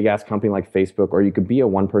be a big ass company like Facebook, or you could be a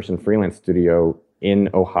one-person freelance studio in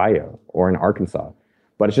Ohio or in Arkansas.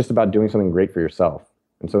 But it's just about doing something great for yourself.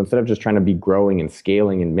 And so instead of just trying to be growing and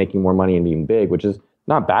scaling and making more money and being big, which is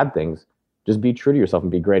not bad things, just be true to yourself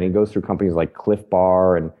and be great. And it goes through companies like Cliff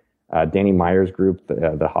Bar and Danny Meyer's group,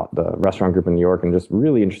 the restaurant group in New York, and just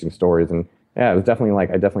really interesting stories. And yeah, it was definitely I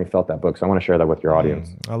definitely felt that book. So I want to share that with your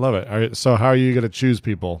audience. I love it. All right, so how are you going to choose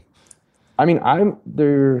people? I mean, I'm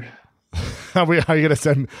there. How are you going to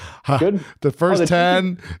send the first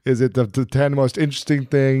 10? Is it the 10 most interesting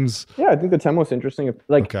things? Yeah, I think the 10 most interesting.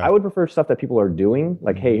 I would prefer stuff that people are doing.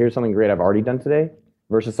 Like, hey, here's something great I've already done today,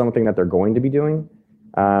 versus something that they're going to be doing.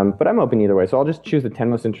 But I'm open either way. So I'll just choose the 10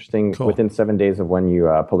 most interesting within 7 days of when you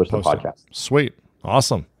publish the podcast. Sweet.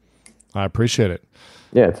 Awesome. I appreciate it.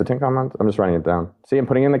 Yeah, it's a 10 comments. I'm just writing it down. See, I'm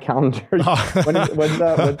putting it in the calendar. When's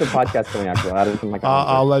the podcast going after? I'll add it to my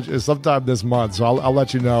calendar. I'll let you sometime this month. So I'll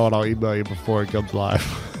let you know, and I'll email you before it comes live.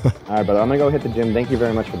 All right, brother. I'm going to go hit the gym. Thank you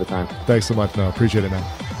very much for the time. Thanks so much, Noah. Appreciate it, man. All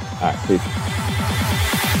right, peace.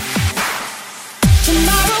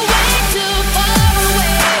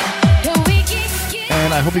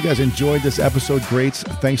 And I hope you guys enjoyed this episode. Greats.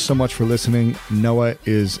 Thanks so much for listening. Noah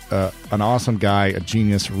is an awesome guy, a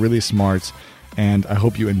genius, really smart. And I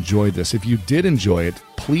hope you enjoyed this. If you did enjoy it,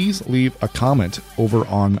 please leave a comment over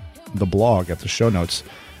on the blog at the show notes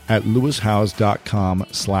at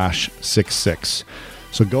lewishowes.com/66.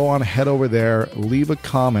 So go on, head over there, leave a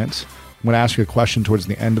comment. I'm going to ask you a question towards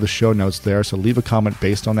the end of the show notes there. So leave a comment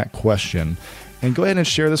based on that question. And go ahead and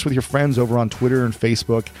share this with your friends over on Twitter and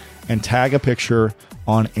Facebook, and tag a picture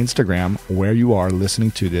on Instagram where you are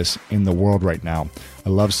listening to this in the world right now. I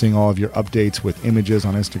love seeing all of your updates with images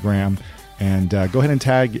on Instagram. And go ahead and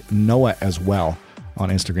tag Noah as well on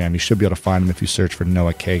Instagram. You should be able to find him if you search for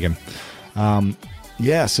Noah Kagan.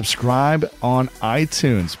 Subscribe on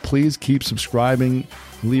iTunes. Please keep subscribing.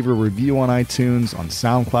 Leave a review on iTunes, on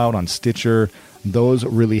SoundCloud, on Stitcher. Those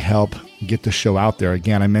really help get the show out there.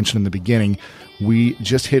 Again, I mentioned in the beginning, We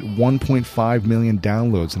just hit 1.5 million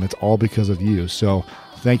downloads, and it's all because of you. So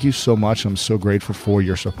thank you so much. I'm so grateful for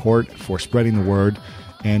your support, for spreading the word.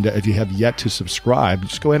 And if you have yet to subscribe,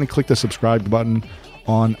 just go ahead and click the subscribe button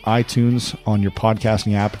on iTunes, on your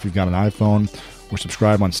podcasting app if you've got an iPhone, or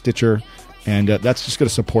subscribe on Stitcher. And that's just going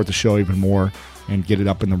to support the show even more and get it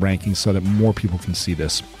up in the rankings so that more people can see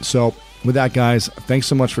this. So with that, guys, thanks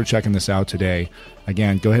so much for checking this out today.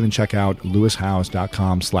 Again, go ahead and check out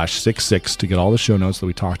lewishowes.com/66 to get all the show notes that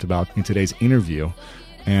we talked about in today's interview.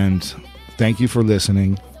 And thank you for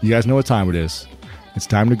listening. You guys know what time it is. It's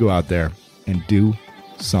time to go out there and do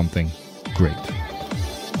something great.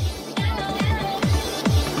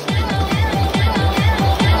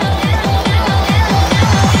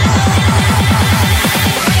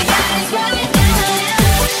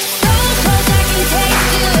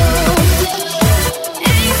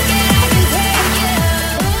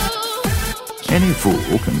 Any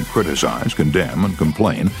fool can criticize, condemn, and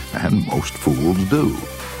complain, and most fools do.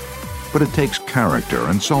 But it takes character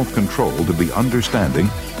and self-control to be understanding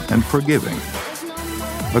and forgiving.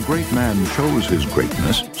 A great man shows his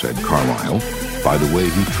greatness, said Carlyle, by the way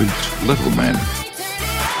he treats little men.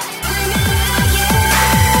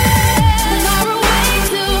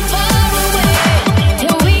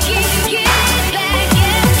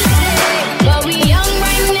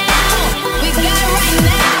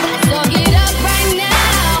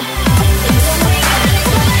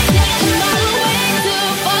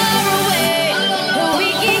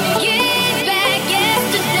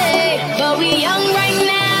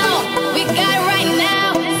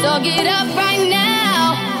 Get up right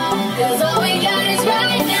now, 'cause all we got is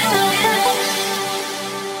right now.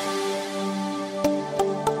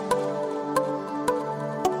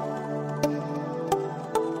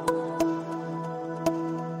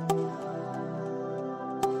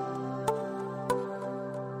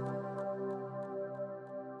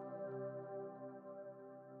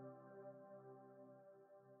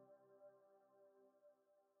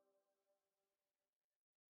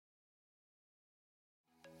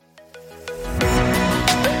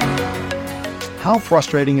 How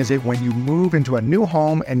frustrating is it when you move into a new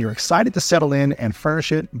home and you're excited to settle in and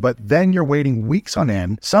furnish it, but then you're waiting weeks on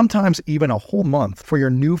end, sometimes even a whole month, for your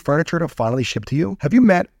new furniture to finally ship to you? Have you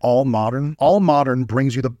met All Modern? All Modern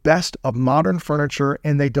brings you the best of modern furniture,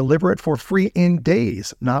 and they deliver it for free in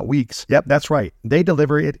days, not weeks. Yep, that's right. They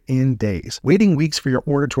deliver it in days. Waiting weeks for your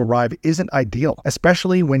order to arrive isn't ideal,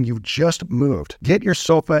 especially when you've just moved. Get your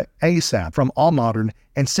sofa ASAP from All Modern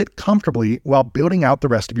and sit comfortably while building out the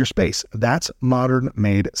rest of your space. That's modern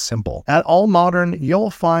made simple. At All Modern,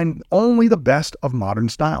 you'll find only the best of modern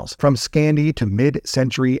styles, from Scandi to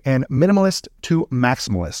mid-century and minimalist to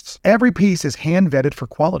maximalists. Every piece is hand-vetted for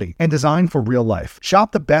quality and designed for real life.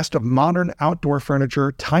 Shop the best of modern outdoor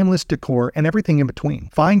furniture, timeless decor, and everything in between.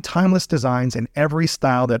 Find timeless designs in every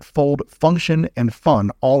style that fold function and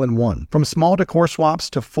fun all in one. From small decor swaps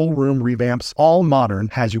to full room revamps, All Modern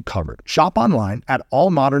has you covered. Shop online at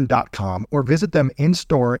allmodern.com or visit them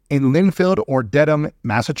in-store in Linfield or Dedham,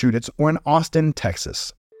 Massachusetts, or in Austin,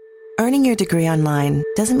 Texas. Earning your degree online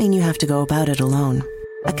doesn't mean you have to go about it alone.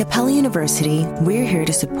 At Capella University, we're here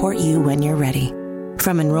to support you when you're ready.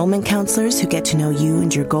 From enrollment counselors who get to know you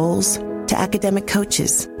and your goals, to academic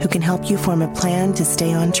coaches who can help you form a plan to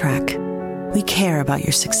stay on track. We care about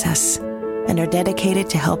your success and are dedicated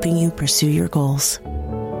to helping you pursue your goals.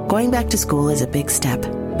 Going back to school is a big step,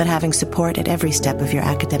 but having support at every step of your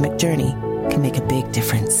academic journey can make a big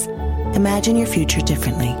difference. Imagine your future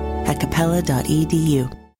differently at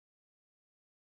capella.edu.